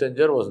a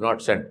messenger was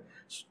not sent.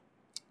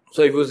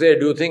 So if you say,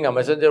 do you think a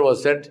messenger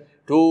was sent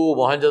to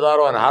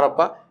Mohenjo-daro and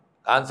Harappa?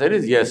 Answer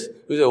is yes.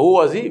 You say, who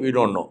was he? We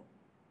don't know.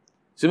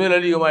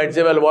 Similarly, you might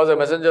say, well, was a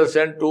messenger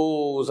sent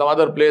to some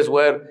other place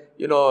where,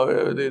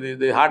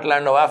 the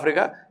heartland of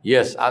Africa?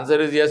 Yes. Answer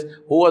is yes.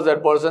 Who was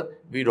that person?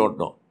 We don't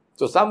know.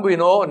 So some we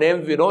know,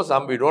 names we know,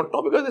 some we don't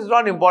know, because it's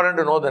not important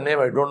to know the name,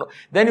 I don't know.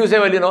 Then you say,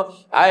 well,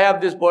 I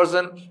have this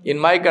person in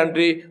my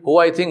country who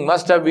I think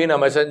must have been a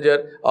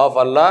messenger of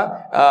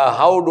Allah.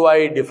 How do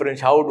I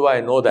differentiate? How do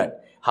I know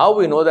that? How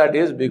we know that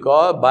is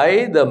because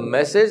by the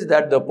message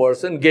that the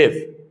person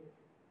gave.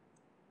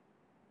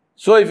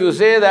 So if you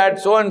say that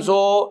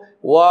so-and-so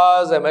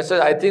was a message,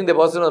 I think the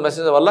person was a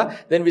messenger of Allah,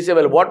 then we say,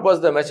 well, what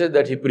was the message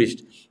that he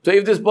preached? So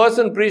if this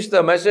person preached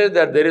the message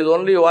that there is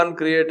only one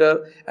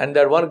creator and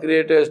that one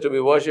creator is to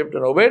be worshipped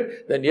and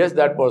obeyed, then yes,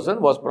 that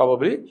person was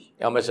probably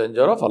a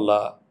messenger of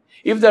Allah.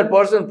 If that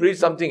person preached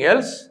something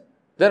else,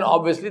 then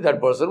obviously that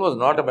person was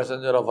not a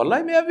messenger of Allah.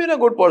 He may have been a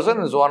good person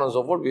and so on and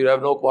so forth. We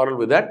have no quarrel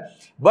with that.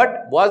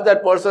 But was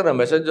that person a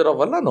messenger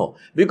of Allah? No.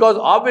 Because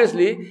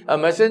obviously a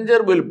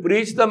messenger will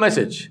preach the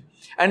message.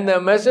 And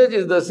the message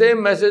is the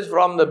same message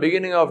from the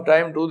beginning of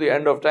time to the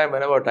end of time,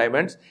 whenever time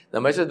ends. The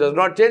message does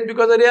not change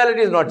because the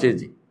reality is not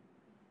changing.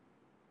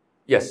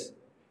 Yes? I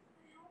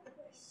have a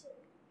question.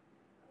 How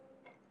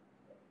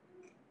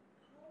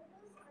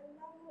does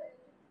Allah know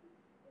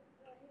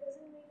everything if He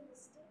doesn't make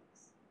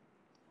mistakes?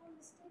 From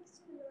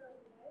mistakes you learn,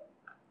 right?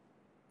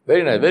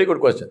 Very nice, very good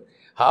question.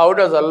 How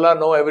does Allah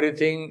know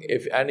everything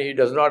and He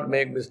does not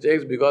make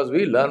mistakes? Because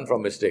we learn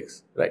from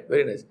mistakes. Right,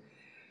 very nice.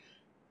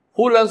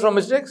 Who learns from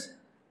mistakes?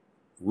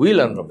 We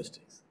learn from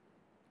mistakes.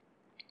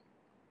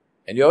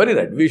 And you are very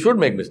right. We should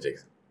make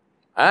mistakes.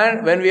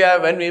 And when we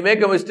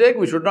make a mistake,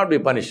 we should not be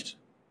punished.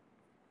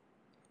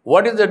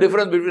 What is the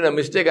difference between a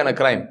mistake and a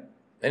crime?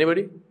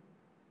 Anybody?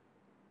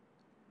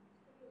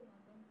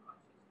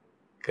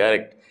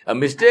 Correct. A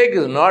mistake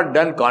is not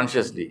done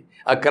consciously.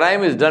 A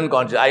crime is done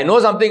consciously. I know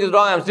something is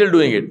wrong, I am still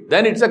doing it.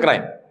 Then it's a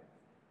crime.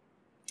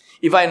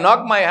 If I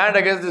knock my hand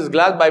against this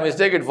glass by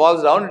mistake, it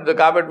falls down, the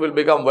carpet will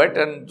become wet,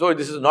 and so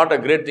this is not a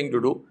great thing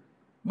to do.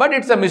 But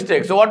it's a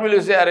mistake. So what will you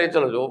say?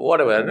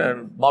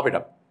 Whatever, mop it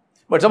up.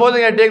 But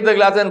supposing I take the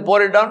glass and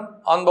pour it down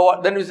on the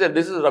wall, then we say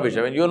this is rubbish.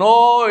 I mean,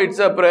 it's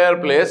a prayer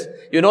place.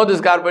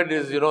 This carpet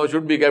is,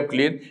 should be kept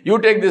clean. You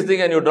take this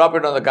thing and you drop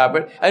it on the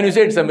carpet and you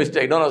say it's a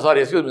mistake. No,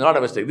 sorry, excuse me, not a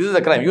mistake. This is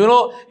a crime. You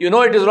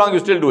know it is wrong, you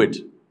still do it.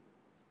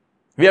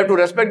 We have to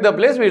respect the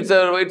place.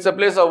 It's a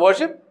place of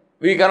worship.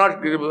 We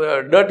cannot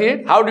dirty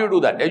it. How do you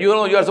do that? You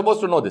are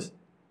supposed to know this.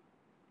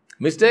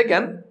 Mistake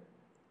and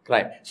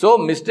crime. So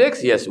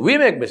mistakes, yes, we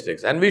make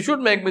mistakes and we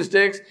should make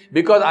mistakes,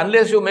 because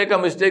unless you make a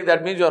mistake,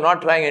 that means you are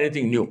not trying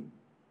anything new.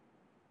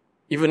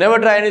 If you never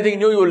try anything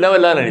new, you will never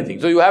learn anything.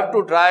 So you have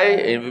to try.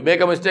 If you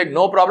make a mistake,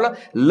 no problem.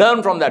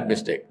 Learn from that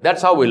mistake.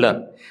 That's how we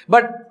learn.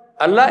 But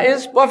Allah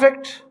is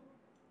perfect.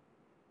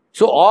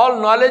 So all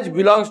knowledge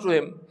belongs to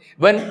Him.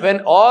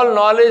 When all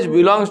knowledge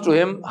belongs to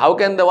Him, how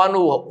can the one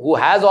who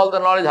has all the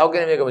knowledge, how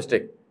can he make a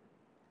mistake?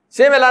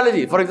 Same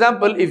analogy. For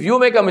example, if you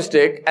make a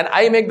mistake and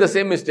I make the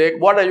same mistake,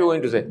 what are you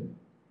going to say?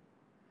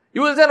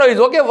 You will say, no, it's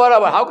okay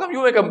forever. How come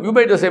you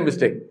made the same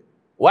mistake?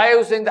 Why are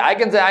you saying that? I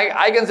can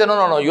say,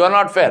 no, you are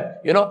not fair.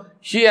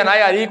 She and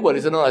I are equal.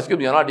 He said, no, excuse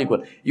me, you are not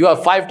equal. You are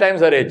 5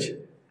 times her age.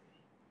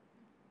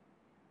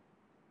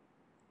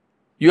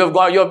 You have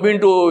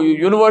been to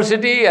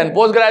university and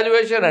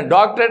post-graduation and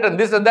doctorate and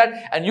this and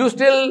that, and you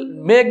still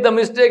make the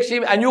mistake,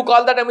 and you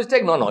call that a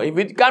mistake? No,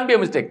 it can't be a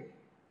mistake.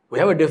 We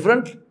have a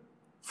different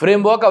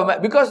framework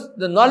because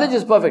the knowledge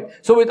is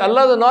perfect. So with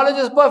Allah, the knowledge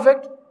is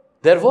perfect.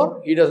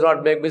 Therefore, He does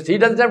not make mistakes. He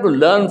doesn't have to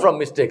learn from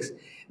mistakes.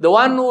 The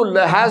one who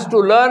has to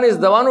learn is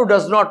the one who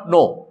does not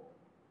know.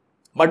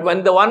 But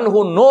when the one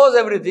who knows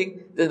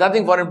everything, there's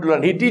nothing for him to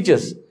learn. He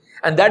teaches.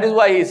 And that is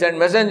why He sent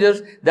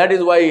messengers. That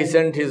is why He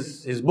sent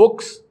His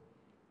books.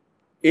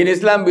 In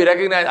Islam, we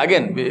recognize,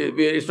 again,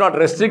 it's not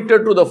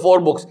restricted to the 4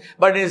 books.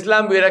 But in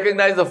Islam, we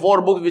recognize the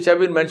 4 books which have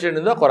been mentioned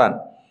in the Quran.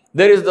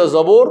 There is the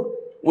Zabur,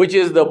 which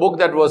is the book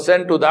that was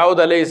sent to Dawud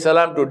alayhi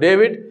salam to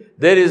David.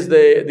 There is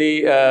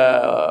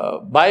the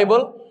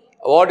Bible.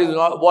 What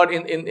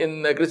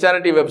in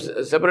Christianity we have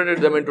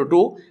separated them into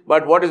 2,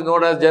 but what is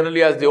known as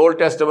generally as the Old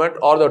Testament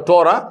or the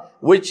Torah,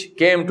 which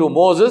came to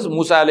Moses,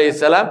 Musa alayhi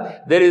salam.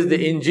 There is the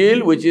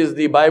Injil, which is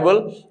the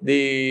Bible,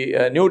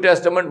 the New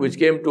Testament, which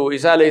came to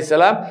Isa alayhi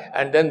salam,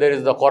 and then there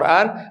is the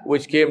Quran,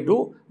 which came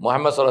to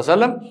Muhammad sallallahu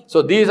alaihi wasallam.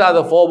 So these are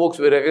the 4 books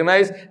we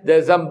recognize. There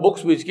are some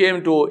books which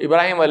came to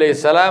Ibrahim alayhi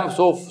salam,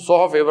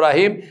 Sohaf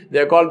Ibrahim. They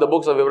are called the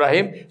books of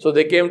Ibrahim. So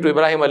they came to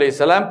Ibrahim alayhi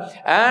salam,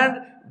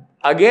 and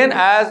Again,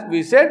 as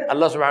we said,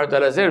 Allah subhanahu wa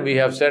ta'ala said, we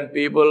have sent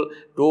people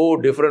to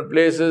different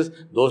places.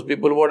 Those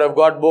people would have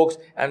got books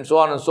and so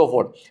on and so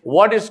forth.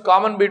 What is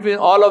common between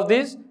all of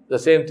these? The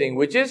same thing,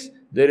 which is,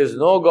 there is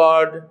no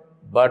God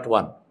but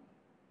one.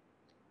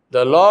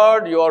 The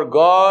Lord your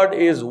God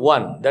is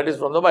one. That is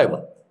from the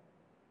Bible.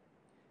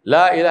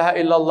 La ilaha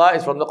illallah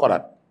is from the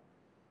Quran.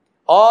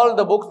 All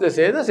the books, they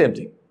say the same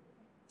thing.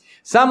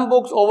 Some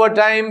books over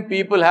time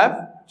people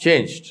have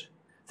changed.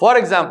 For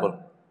example,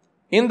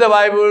 in the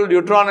Bible,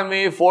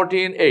 Deuteronomy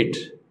 14:8,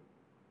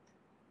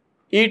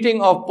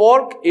 eating of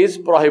pork is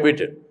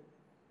prohibited.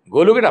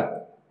 Go look it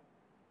up.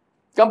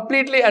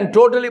 Completely and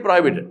totally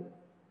prohibited.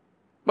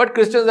 But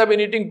Christians have been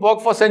eating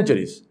pork for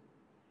centuries.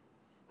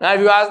 Now if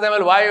you ask them,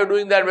 well, why are you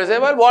doing that? They say,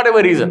 well,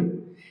 whatever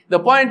reason. The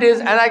point is,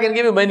 and I can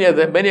give you many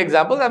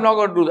examples, I'm not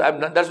going to do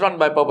that. That's not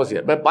my purpose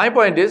here. But my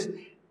point is,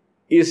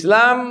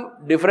 Islam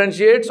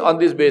differentiates on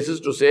this basis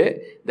to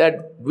say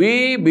that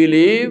we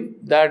believe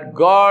that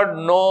God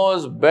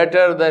knows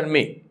better than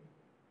me.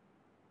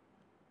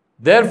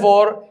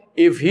 Therefore,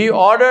 if He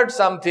ordered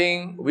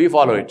something, we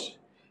follow it.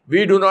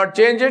 We do not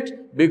change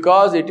it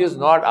because it is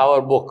not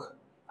our book.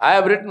 I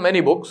have written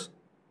many books.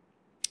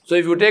 So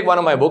if you take one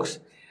of my books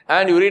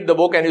and you read the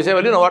book and you say,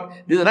 well, you know what,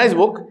 this is a nice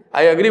book,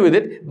 I agree with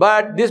it,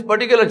 but this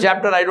particular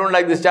chapter, I don't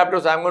like this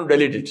chapter, so I'm going to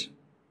delete it.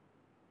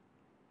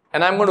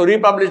 And I'm going to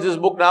republish this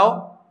book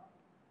now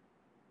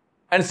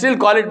and still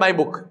call it my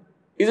book.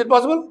 Is it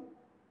possible?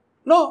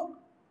 No.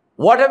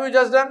 What have you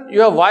just done? You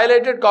have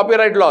violated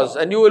copyright laws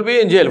and you will be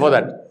in jail for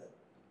that.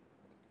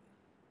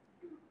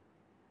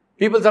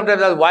 People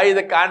sometimes ask, why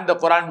can't the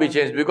Quran be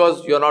changed?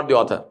 Because you are not the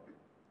author.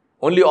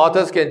 Only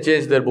authors can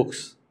change their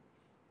books.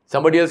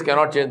 Somebody else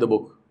cannot change the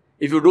book.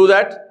 If you do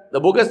that, the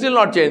book is still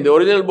not changed. The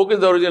original book is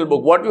the original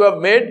book. What you have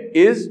made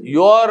is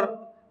your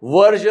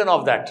version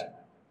of that.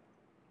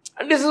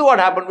 And this is what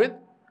happened with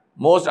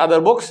most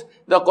other books.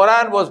 The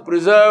Quran was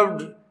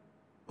preserved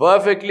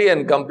perfectly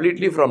and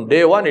completely from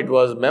day one. It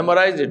was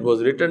memorized, it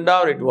was written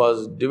down, it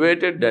was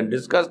debated and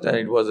discussed, and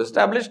it was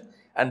established.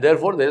 And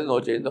therefore, there is no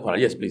change in the Quran.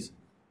 Yes, please.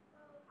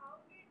 How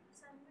did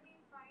somebody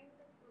find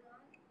the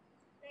Quran?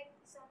 Like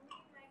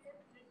somebody might have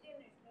written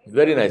it, right?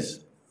 Very nice.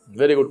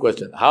 Very good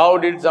question. How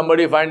did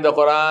somebody find the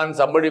Quran?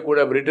 Somebody could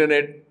have written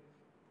it.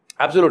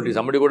 Absolutely,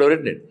 somebody could have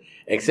written it.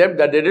 Except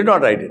that they did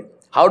not write it.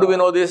 How do we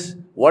know this?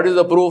 What is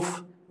the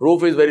proof?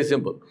 Proof is very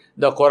simple.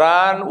 The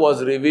Quran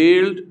was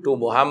revealed to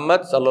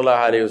Muhammad sallallahu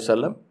alaihi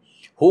wasallam,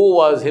 who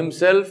was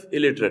himself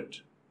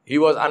illiterate. He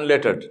was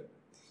unlettered.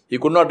 He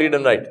could not read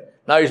and write.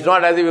 Now it's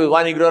not as if he was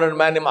one ignorant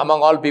man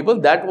among all people.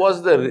 That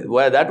was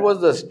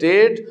the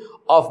state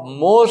of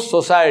most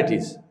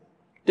societies.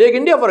 Take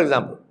India for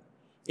example.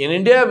 In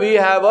India, we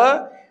have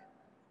a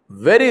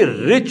very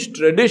rich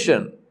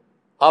tradition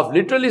of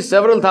literally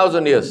several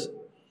thousand years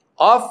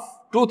of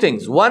two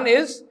things. One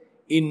is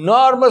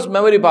enormous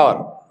memory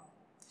power.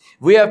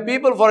 We have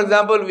people, for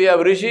example, we have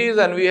rishis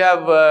and we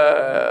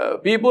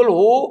have people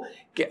who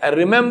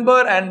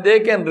remember and they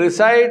can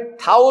recite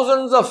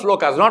thousands of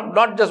slokas,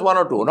 not just one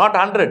or two, not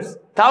hundreds,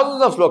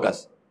 thousands of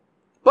slokas,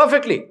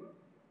 perfectly,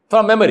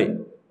 from memory.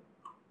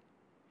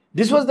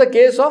 This was the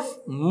case of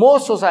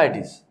most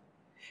societies.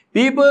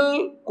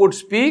 People could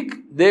speak,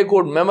 they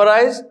could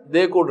memorize,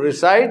 they could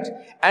recite,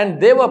 and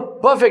they were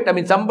perfect. I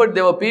mean,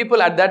 there were people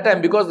at that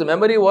time, because the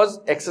memory was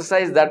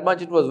exercised that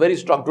much, it was very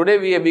strong. Today,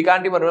 we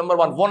can't even remember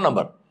one phone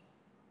number.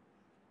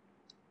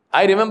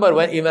 I remember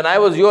when I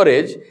was your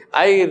age,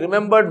 I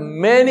remembered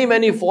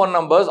many phone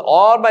numbers.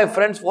 All my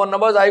friends' phone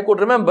numbers I could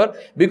remember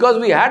because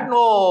we had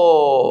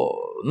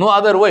no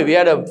other way. We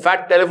had a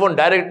fat telephone,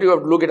 directly you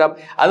have to look it up.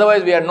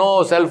 Otherwise, we had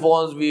no cell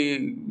phones.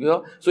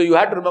 So you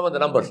had to remember the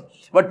numbers.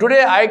 But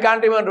today, I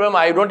can't even remember.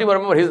 I don't even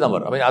remember his number.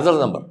 Azhar's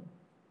number.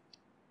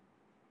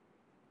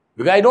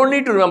 Because I don't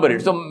need to remember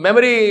it. So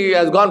memory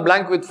has gone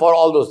blank for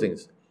all those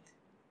things.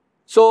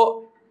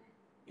 So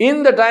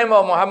in the time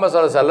of Muhammad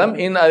sallallahu alaihi wasallam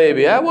in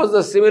Arabia was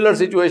a similar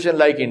situation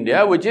like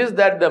India, which is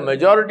that the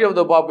majority of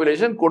the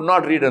population could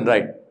not read and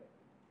write.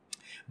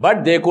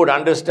 But they could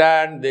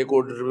understand, they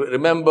could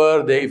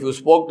remember, if you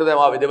spoke to them,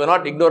 they were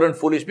not ignorant,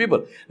 foolish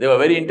people. They were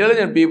very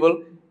intelligent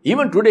people.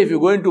 Even today, if you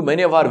go into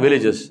many of our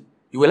villages,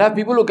 you will have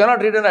people who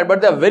cannot read and write,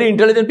 but they are very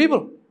intelligent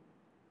people.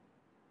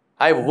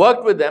 I've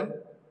worked with them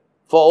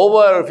for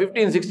over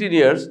 15, 16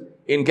 years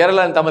in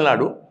Kerala and Tamil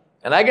Nadu.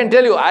 And I can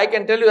tell you,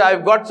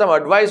 I've got some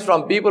advice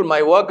from people,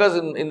 my workers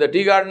in the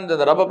tea gardens and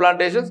the rubber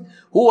plantations,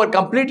 who were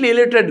completely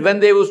illiterate when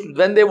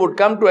they would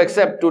come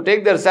to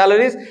take their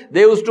salaries,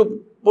 they used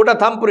to put a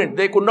thumbprint.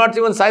 They could not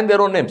even sign their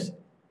own names.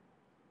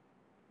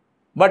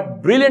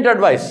 But brilliant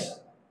advice.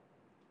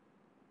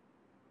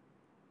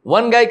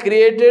 One guy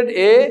created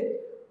a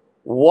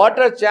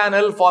water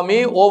channel for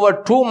me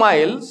over 2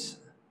 miles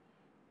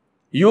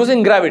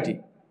using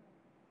gravity.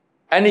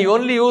 And he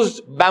only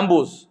used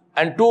bamboos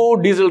and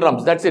 2 diesel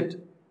drums. That's it.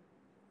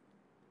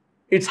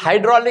 It's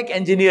hydraulic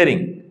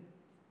engineering.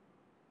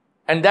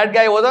 And that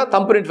guy was a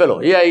thumbprint fellow.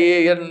 He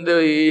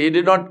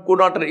could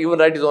not even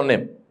write his own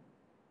name.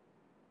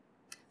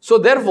 So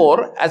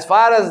therefore, as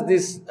far as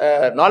this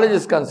knowledge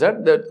is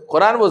concerned, the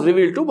Quran was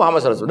revealed to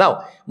Muhammad Sallallahu Alaihi Wasallam.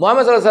 Now,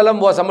 Muhammad Sallallahu Alaihi Wasallam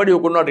was somebody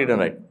who could not read and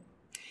write.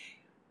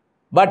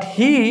 But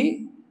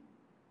he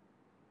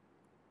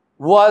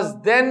was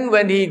then,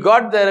 when he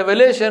got the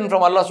revelation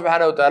from Allah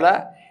subhanahu wa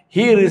ta'ala,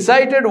 he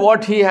recited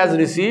what he has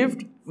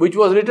received, which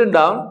was written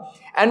down.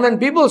 And when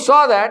people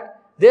saw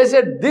that, they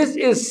said, this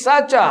is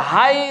such a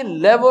high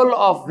level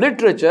of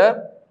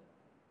literature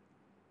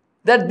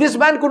that this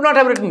man could not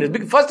have written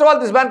it. First of all,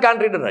 this man can't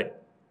read and write.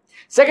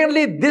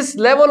 Secondly, this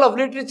level of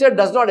literature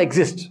does not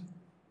exist.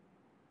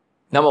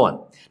 Number one.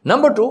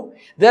 Number two,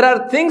 there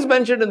are things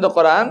mentioned in the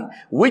Quran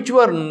which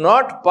were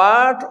not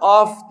part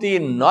of the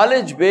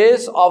knowledge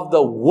base of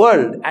the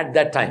world at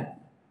that time.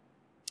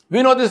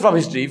 We know this from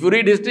history. If you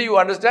read history, you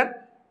understand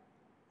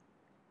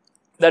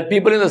that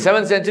people in the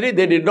 7th century,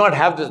 they did not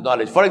have this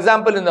knowledge. For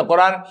example, in the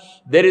Quran,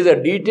 there is a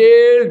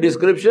detailed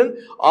description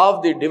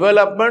of the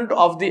development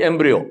of the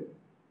embryo.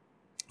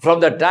 From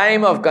the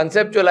time of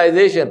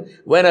conceptualization,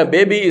 when a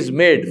baby is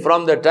made,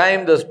 from the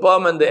time the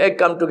sperm and the egg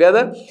come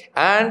together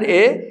and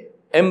a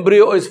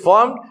embryo is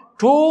formed,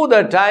 to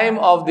the time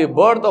of the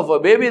birth of a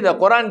baby, the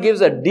Quran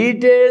gives a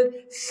detailed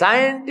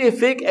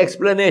scientific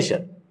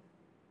explanation.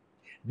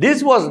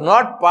 This was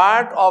not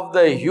part of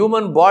the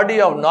human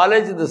body of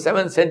knowledge in the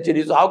 7th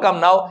century. So how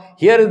come now,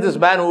 here is this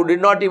man who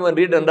did not even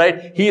read and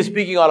write, he is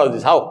speaking all of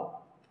this?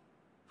 How?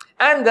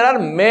 And there are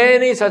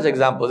many such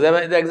examples. There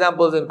are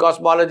examples in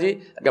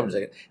cosmology, there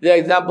are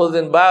examples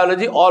in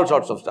biology, all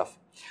sorts of stuff.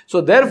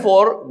 So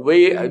therefore,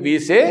 we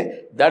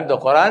say that the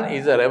Quran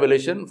is a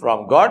revelation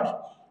from God,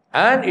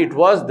 and it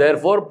was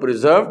therefore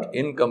preserved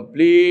in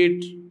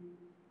complete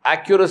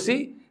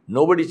accuracy.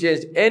 Nobody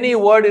changed any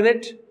word in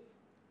it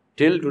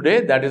till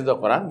today. That is the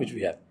Quran which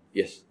we have.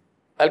 Yes.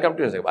 I'll come to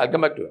you in a second. I'll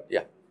come back to you.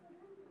 Yeah.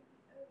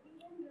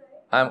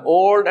 I'm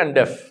old and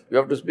deaf. You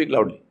have to speak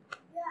loudly.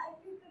 Yeah,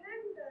 if he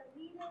couldn't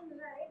read and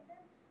write, then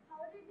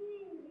how did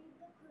he read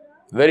the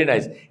Quran? Very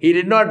nice. He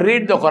did not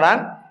read the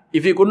Quran.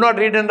 If he could not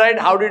read and write,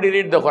 how did he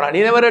read the Quran?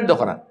 He never read the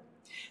Quran.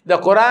 The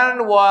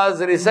Quran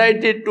was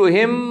recited to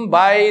him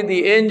by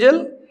the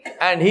angel,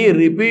 and he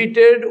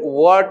repeated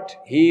what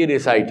he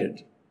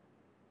recited.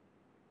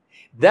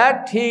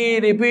 That he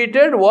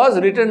repeated was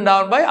written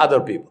down by other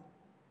people.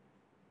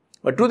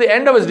 But to the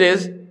end of his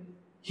days,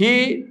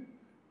 he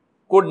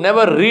could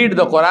never read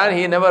the Quran.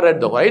 He never read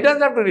the Quran. He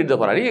doesn't have to read the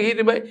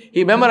Quran.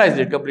 He memorized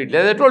it completely.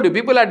 As I told you,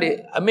 people had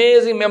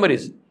amazing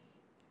memories.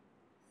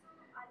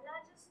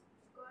 Allah just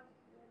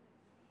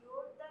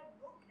wrote that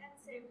book and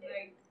sent it.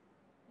 Right.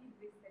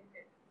 He sent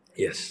it.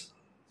 Yes.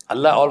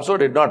 Allah also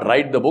did not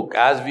write the book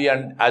as you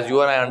and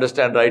I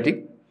understand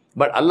writing.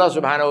 But Allah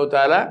subhanahu wa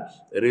ta'ala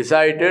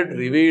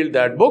revealed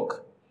that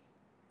book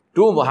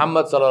to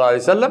Muhammad sallallahu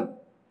alaihi wasallam,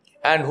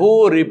 and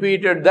who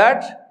repeated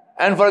that.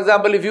 And for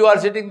example, if you are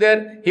sitting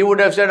there, he would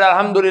have said,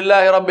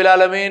 Alhamdulillahi Rabbil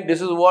Alameen.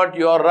 This is what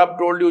your Rabb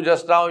told you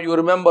just now. You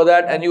remember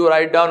that and you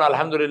write down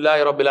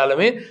Alhamdulillahi Rabbil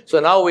Alameen. So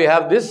now we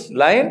have this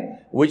line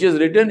which is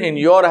written in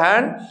your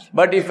hand.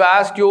 But if I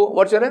ask you,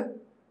 what's your name?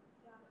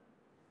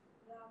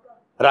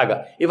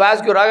 Raga. If I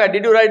ask you, Raga,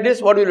 did you write this?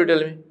 What will you tell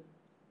me?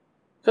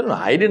 So no,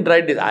 I didn't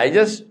write this. I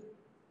just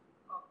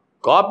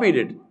copied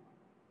it.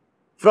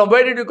 From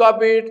where did you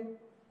copy it?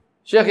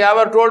 Sheikh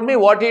Yawar told me,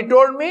 what he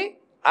told me,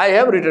 I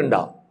have written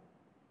down.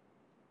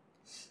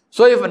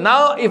 So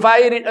if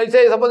I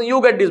say, suppose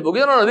you get this book,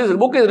 no, this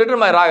book is written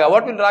by Raga.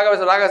 What will Raga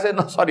say? Raga say,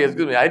 no, sorry,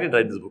 excuse me, I didn't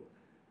write this book.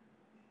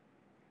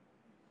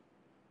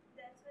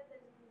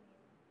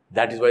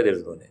 That is why there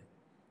is no name.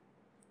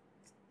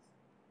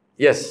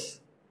 Yes.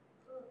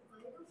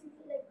 Why do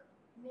people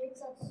make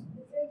such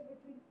difference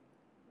between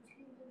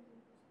Muslims and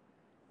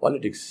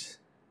Politics.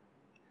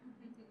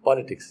 Hindus?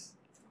 Politics.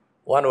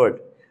 One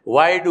word.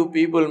 Why do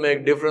people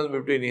make difference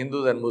between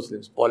Hindus and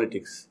Muslims?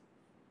 Politics.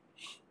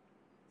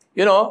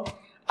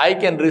 I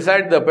can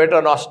recite the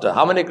Pater Noster.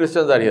 How many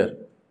Christians are here?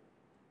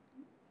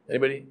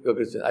 Anybody? You're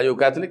Christian. Are you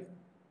Catholic?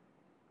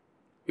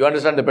 You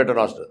understand the Pater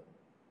Noster?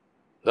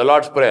 The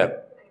Lord's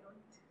Prayer.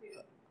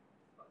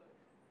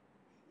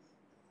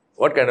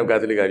 What kind of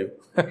Catholic are you?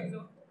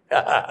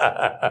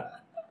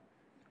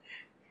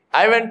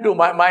 I went to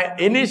my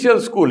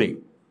initial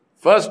schooling.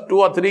 First 2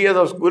 or 3 years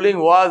of schooling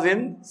was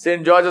in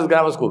St. George's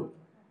Grammar School.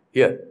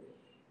 Here.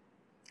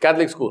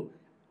 Catholic school.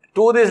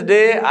 To this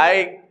day,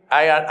 I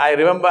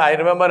remember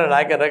and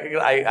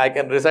I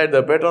can recite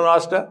the Pater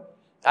Noster.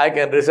 I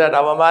can recite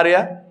Ave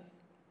Maria,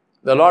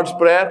 the Lord's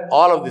Prayer,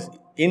 all of this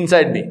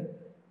inside me.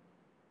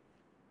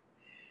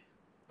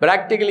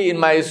 Practically in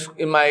my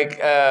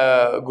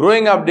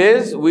growing up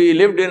days, we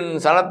lived in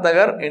Sanat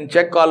Nagar in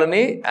Czech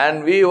colony,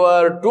 and we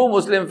were 2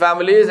 Muslim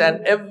families,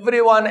 and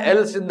everyone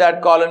else in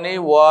that colony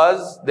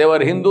they were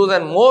Hindus,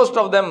 and most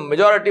of them,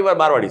 majority were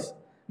Marwadis,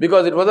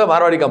 because it was a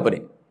Marwadi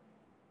company.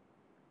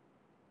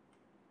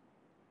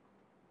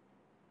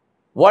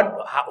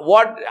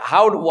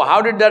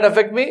 How did that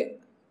affect me?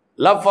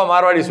 Love for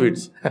Marwadi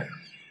sweets.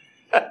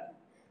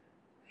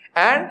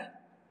 And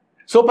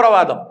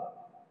Supravadam.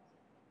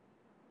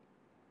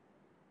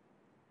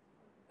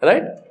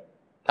 Right?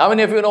 How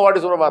many of you know what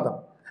is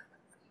Supravadam?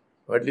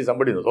 At least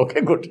somebody knows.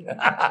 Okay, good.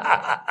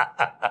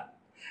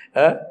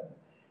 Huh?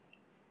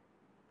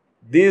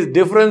 These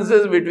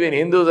differences between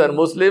Hindus and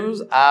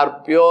Muslims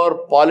are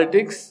pure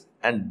politics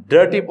and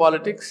dirty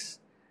politics.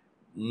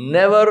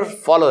 Never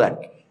follow that.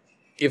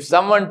 If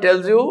someone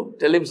tells you,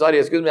 tell him, sorry,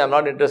 excuse me, I'm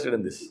not interested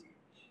in this.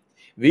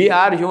 We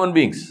are human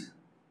beings.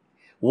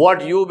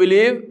 What you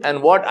believe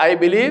and what I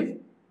believe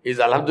is,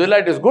 alhamdulillah,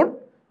 it is good.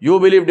 You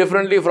believe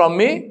differently from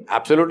me,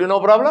 absolutely no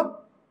problem.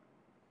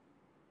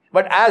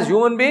 But as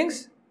human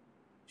beings,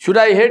 should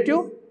I hate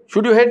you?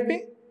 Should you hate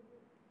me?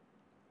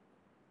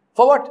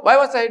 For what? Why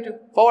must I hate you?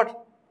 For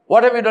what?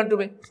 What have you done to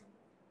me?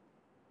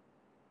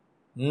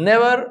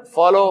 Never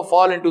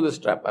fall into this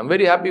trap. I'm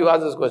very happy you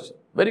asked this question.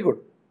 Very good.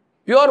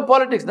 Pure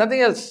politics, nothing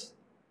else.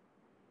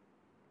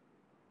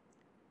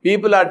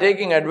 People are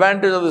taking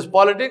advantage of this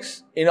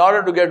politics in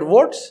order to get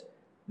votes.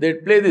 They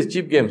play these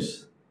cheap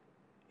games.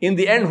 In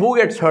the end, who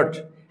gets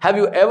hurt? Have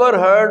you ever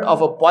heard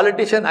of a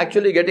politician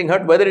actually getting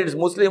hurt, whether it is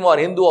Muslim or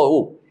Hindu or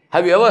who?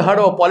 Have you ever heard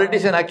of a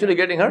politician actually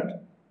getting hurt?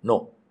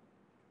 No.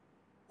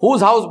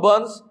 Whose house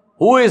burns?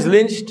 Who is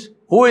lynched?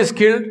 Who is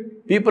killed?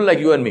 People like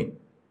you and me.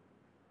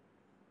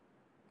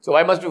 So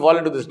why must we fall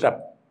into this trap?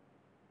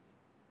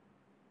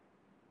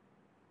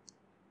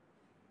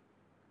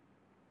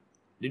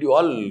 Did you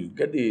all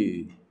get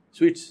the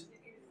sweets?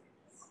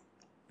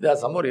 There are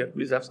some more here.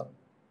 Please have some.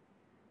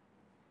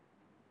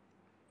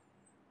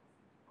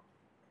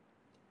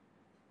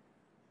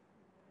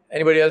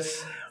 Anybody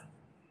else?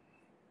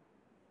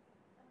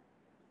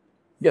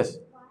 Yes.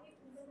 Why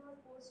women are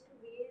forced to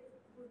wear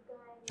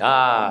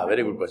burqa?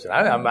 Very good question.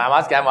 I'm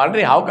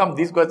wondering how come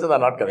these questions are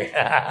not coming.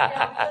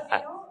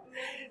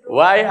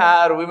 Why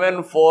are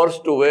women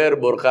forced to wear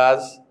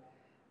burqas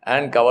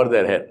and cover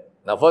their hair?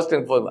 Now, first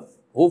thing,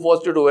 who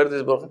forced you to wear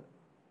this burqa?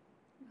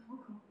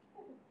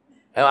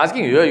 I'm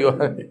asking you. There's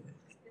nothing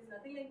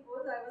like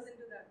force, I was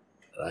into that.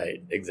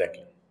 Right,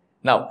 exactly.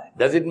 Now,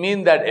 does it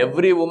mean that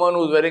every woman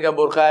who's wearing a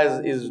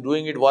burqa is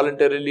doing it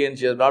voluntarily and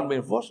she has not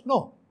been forced?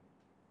 No.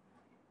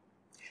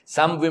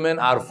 Some women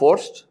are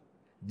forced,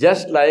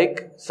 just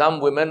like some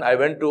women. I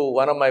went to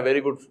one of my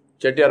very good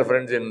Chettiar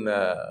friends in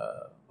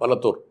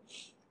Palatur,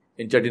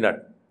 in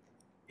Chettinad.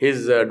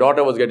 His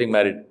daughter was getting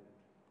married.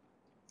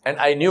 And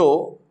I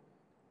knew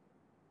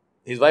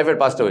his wife had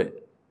passed away,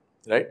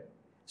 right?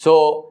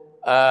 So,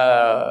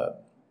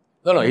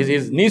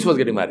 his niece was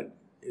getting married.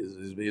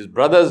 His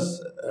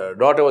brother's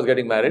daughter was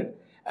getting married,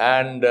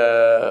 and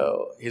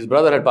his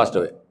brother had passed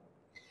away.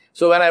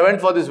 So when I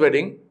went for this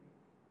wedding,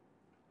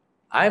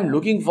 I am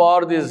looking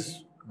for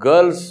this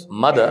girl's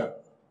mother,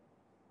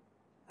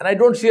 and I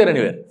don't see her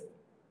anywhere.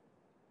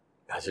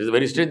 This is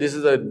very strange. This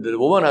is the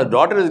woman, her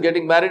daughter is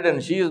getting married,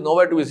 and she is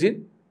nowhere to be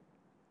seen.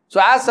 So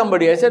I asked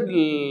somebody, I said,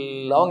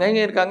 his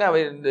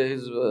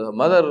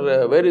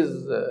mother, where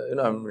is,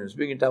 I'm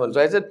speaking Tamil. So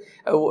I said,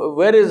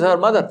 where is her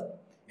mother?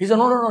 He said,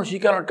 no, she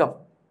cannot come.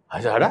 I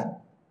said, Hada?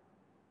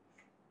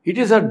 It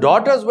is her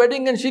daughter's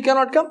wedding and she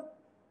cannot come?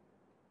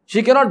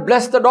 She cannot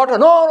bless the daughter?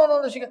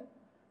 No, she can.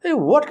 Hey,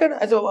 what kind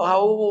of, I said,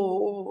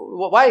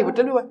 why?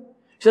 Tell me why.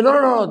 He said,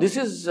 no, this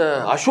is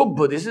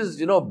Ashubh, this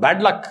is,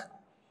 bad luck.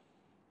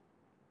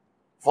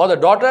 For the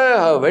daughter,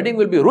 her wedding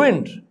will be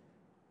ruined.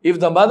 If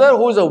the mother,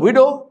 who is a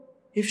widow,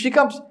 if she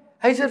comes,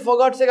 I said, for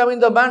God's sake,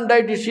 the man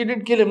died, she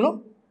didn't kill him,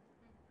 no?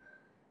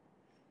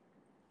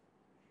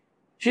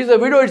 She's a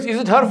widow, is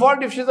it her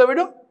fault if she's a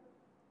widow?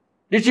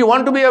 Did she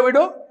want to be a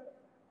widow?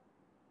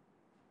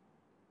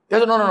 He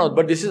said, no,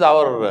 but this is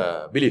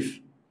our belief.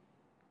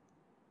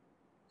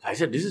 I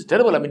said, this is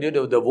terrible.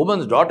 The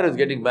woman's daughter is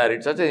getting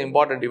married, such an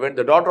important event.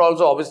 The daughter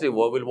also obviously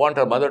will want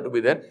her mother to be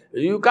there.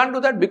 You can't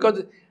do that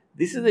because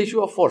this is the issue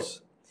of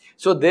force.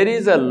 So there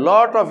is a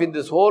lot of, in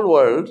this whole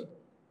world,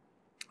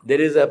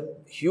 there is a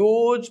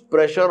huge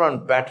pressure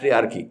on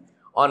patriarchy,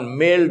 on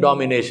male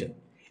domination.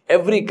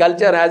 Every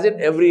culture has it,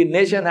 every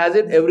nation has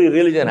it, every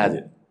religion has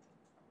it.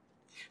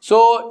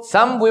 So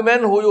some women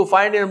who you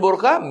find in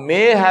burqa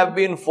may have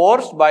been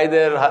forced by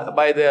their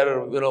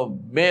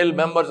male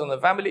members in the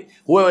family,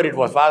 whoever it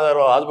was, father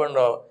or husband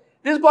or.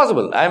 This is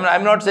possible.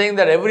 I'm not saying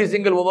that every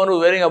single woman who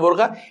is wearing a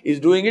burqa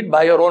is doing it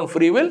by her own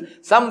free will.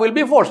 Some will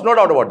be forced, no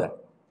doubt about that.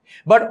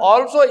 But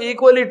also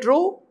equally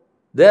true,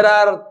 there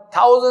are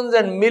thousands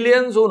and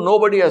millions who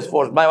nobody has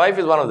forced. My wife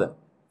is one of them.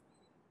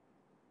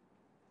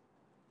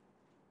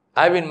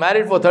 I've been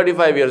married for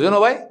 35 years. You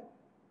know why?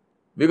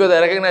 Because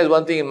I recognize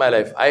one thing in my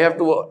life. I have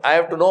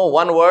to know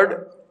one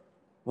word,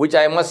 which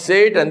I must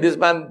say it, and this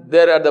man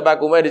there at the back,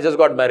 Umair, he just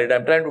got married.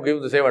 I'm trying to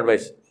give the same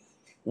advice.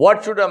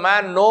 What should a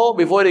man know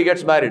before he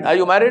gets married? Are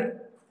you married?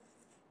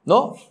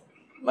 No?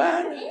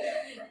 Man.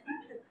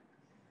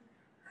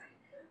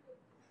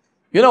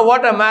 You know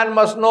what a man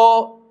must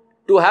know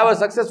to have a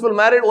successful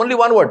marriage? Only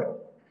one word.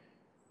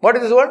 What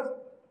is this word?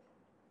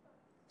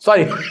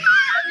 Sorry.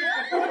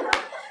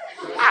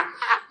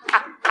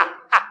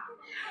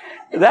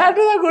 That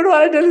is a good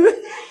one, I tell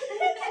you.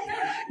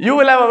 You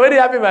will have a very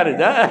happy marriage.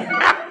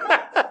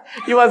 Huh?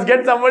 You must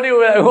get somebody who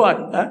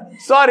wants. Huh?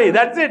 Sorry,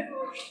 that's it.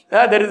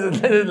 There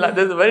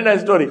is a very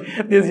nice story.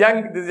 This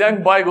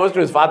young boy goes to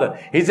his father.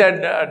 He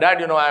said,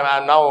 Dad,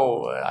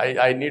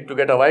 I need to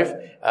get a wife.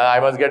 I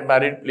must get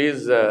married.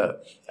 Please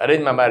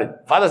arrange my marriage.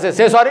 Father says,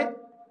 say sorry.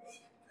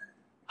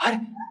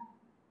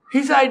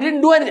 He said, I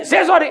didn't do anything.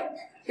 Say sorry.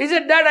 He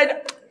said,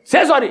 Dad,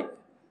 say sorry.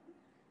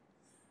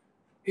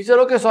 He said,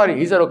 okay, sorry.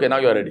 He said, okay, now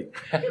you are ready.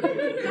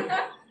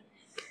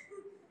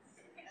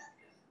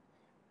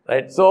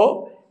 Right?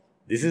 So,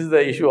 this is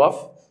the issue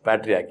of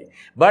patriarchy.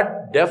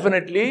 But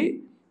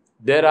definitely,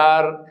 there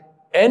are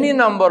any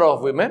number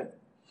of women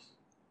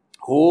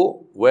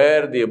who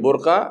wear the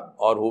burqa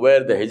or who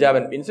wear the hijab.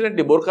 And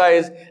incidentally, burqa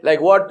is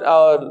like what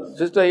our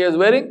sister here is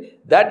wearing.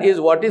 That is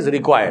what is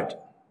required.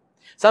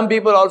 Some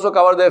people also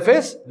cover their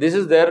face. This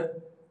is their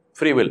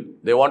free will.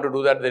 They want to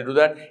do that, they do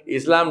that.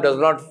 Islam does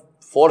not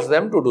force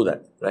them to do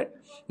that. Right?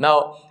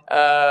 Now,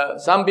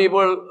 some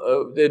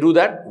people, they do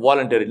that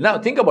voluntarily. Now,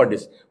 think about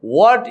this.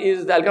 I'll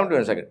come to you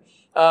in a second.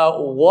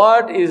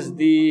 What is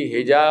the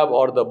hijab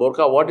or the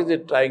burqa? What is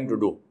it trying to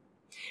do?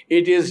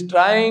 It is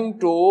trying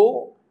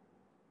to,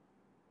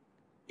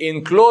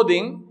 in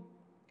clothing,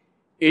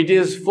 it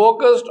is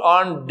focused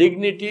on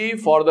dignity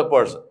for the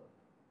person.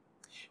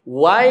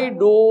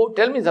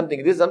 Tell me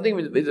something. This is something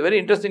which is a very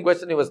interesting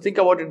question. You must think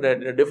about it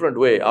in a different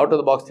way, out of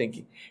the box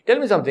thinking. Tell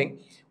me something.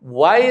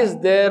 Why is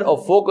there a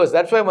focus?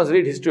 That's why I must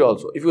read history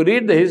also. If you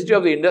read the history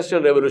of the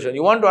Industrial Revolution,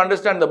 you want to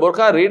understand the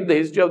burqa, read the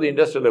history of the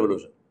Industrial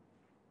Revolution.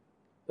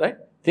 Right?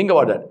 Think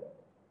about that.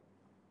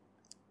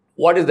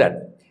 What is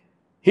that?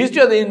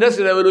 History of the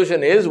Industrial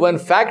Revolution is when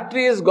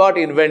factories got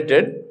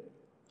invented,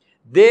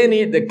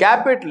 the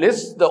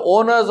capitalists, the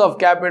owners of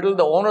capital,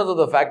 the owners of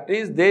the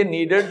factories, they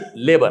needed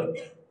labor.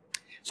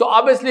 So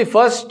obviously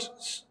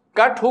first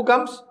cut, who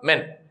comes?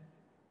 Men.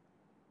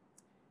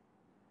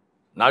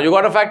 Now you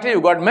got a factory,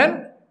 you got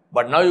men,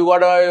 but now you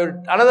got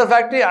another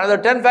factory, another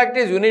 10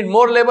 factories, you need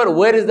more labor.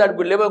 Where is that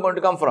good labor going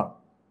to come from?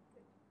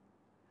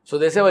 So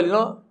they say,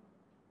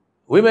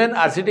 women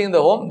are sitting in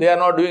the home, they are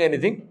not doing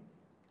anything.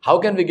 How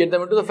can we get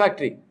them into the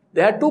factory?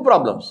 They had two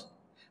problems.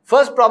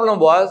 First problem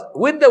was,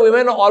 with the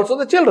women also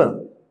the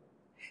children.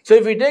 So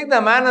if we take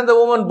the man and the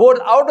woman both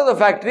out of the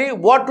factory,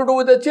 what to do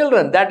with the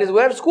children? That is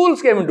where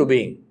schools came into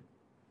being.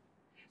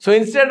 So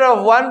instead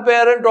of one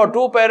parent or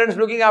two parents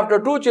looking after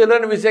two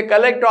children, we say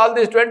collect all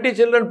these 20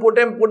 children, put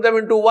them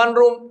into one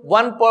room,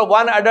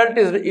 one adult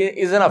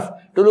is enough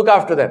to look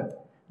after them.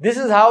 This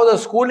is how the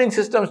schooling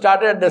system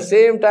started at the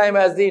same time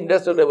as the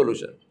Industrial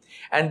Revolution.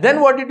 And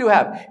then what did you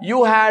have?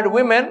 You had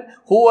women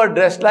who were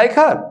dressed like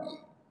her.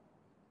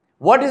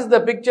 What is the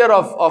picture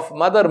of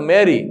Mother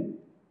Mary?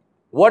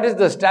 What is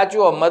the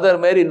statue of Mother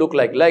Mary look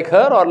like? Like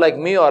her or like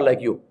me or like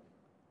you?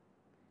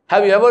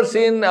 Have you ever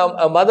seen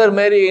a Mother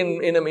Mary in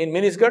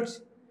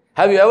miniskirts?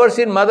 Have you ever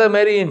seen Mother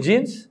Mary in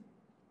jeans?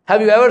 Have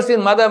you ever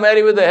seen Mother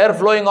Mary with the hair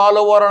flowing all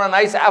over on a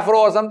nice afro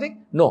or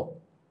something? No.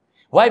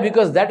 Why?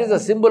 Because that is a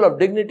symbol of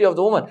dignity of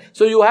the woman.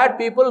 So you had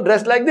people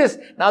dressed like this.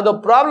 Now the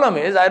problem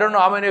is, I don't know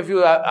how many of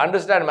you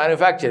understand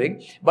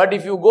manufacturing, but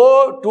if you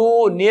go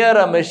to near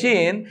a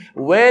machine,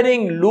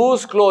 wearing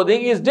loose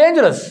clothing is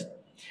dangerous.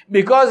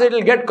 Because it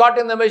will get caught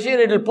in the machine,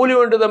 it will pull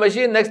you into the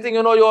machine. Next thing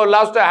you know, you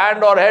lost a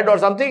hand or head or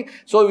something.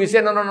 So we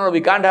say, no, we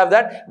can't have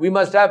that. We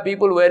must have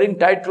people wearing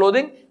tight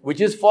clothing,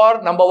 which is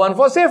for, number one,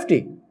 for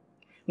safety.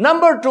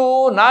 Number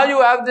two, now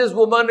you have this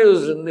woman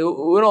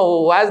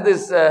who has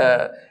this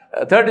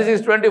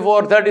 36,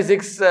 24,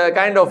 36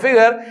 kind of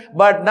figure,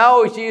 but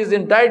now she is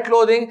in tight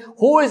clothing.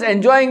 Who is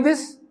enjoying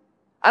this?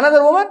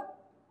 Another woman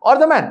or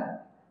the man?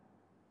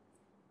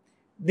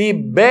 The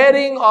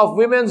bearing of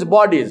women's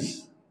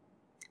bodies,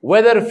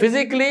 whether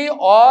physically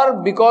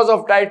or because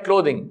of tight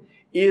clothing,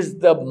 is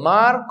the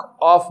mark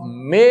of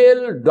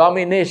male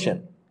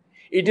domination.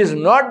 It is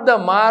not the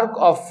mark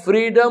of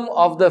freedom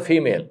of the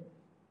female.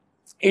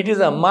 It is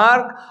a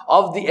mark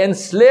of the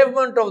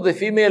enslavement of the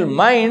female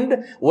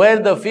mind, where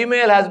the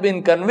female has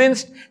been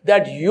convinced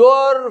that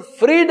your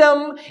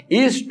freedom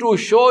is to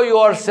show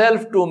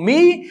yourself to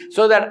me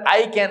so that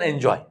I can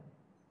enjoy.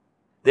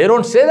 They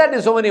don't say that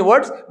in so many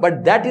words,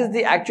 but that is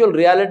the actual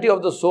reality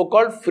of the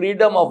so-called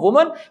freedom of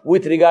woman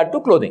with regard to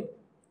clothing.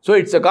 So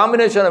it's a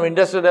combination of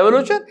Industrial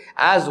Revolution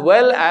as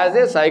well as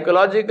a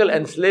psychological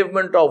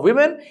enslavement of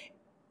women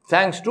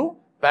thanks to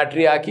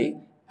patriarchy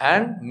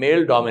and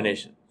male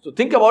domination. So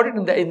think about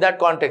it in that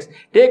context.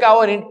 Forget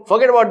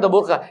about the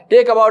burqa.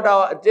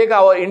 Take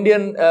our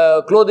Indian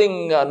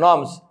clothing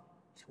norms.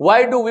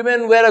 Why do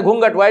women wear a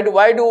ghungat?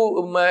 Why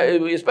do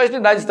especially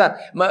in Rajasthan,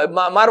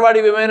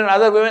 Marwadi women and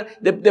other women,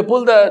 they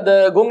pull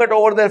the ghungat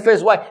over their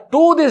face? Why?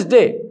 To this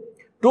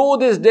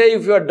day,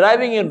 if you are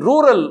driving in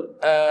rural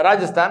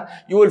Rajasthan,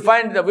 you will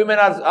find the women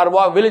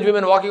are village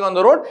women walking on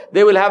the road.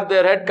 They will have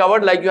their head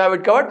covered like you have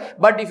it covered.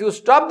 But if you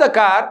stop the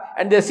car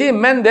and they see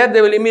men there,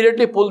 they will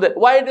immediately pull the.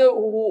 Why? They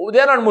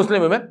are not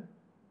Muslim women.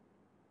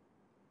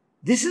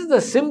 This is the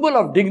symbol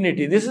of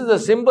dignity. This is the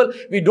symbol.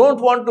 We don't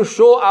want to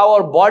show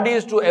our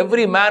bodies to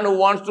every man who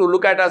wants to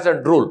look at us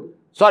and drool.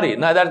 Sorry,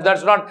 no,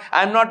 that's not,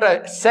 I'm not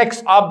a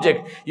sex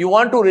object. You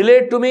want to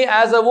relate to me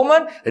as a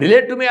woman?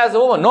 Relate to me as a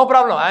woman. No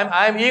problem.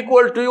 I'm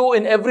equal to you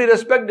in every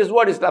respect. This is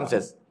what Islam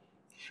says.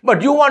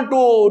 But you want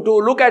to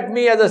look at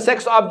me as a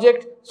sex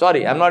object?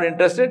 Sorry, I'm not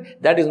interested.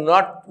 That is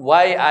not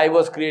why I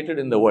was created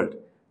in the world.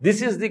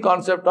 This is the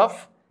concept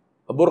of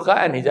burqa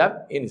and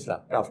hijab in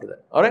Islam. After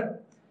that. Alright?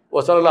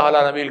 وصلى الله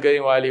على نبي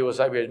الكريم وآله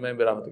وصحبه أجمعين برحمته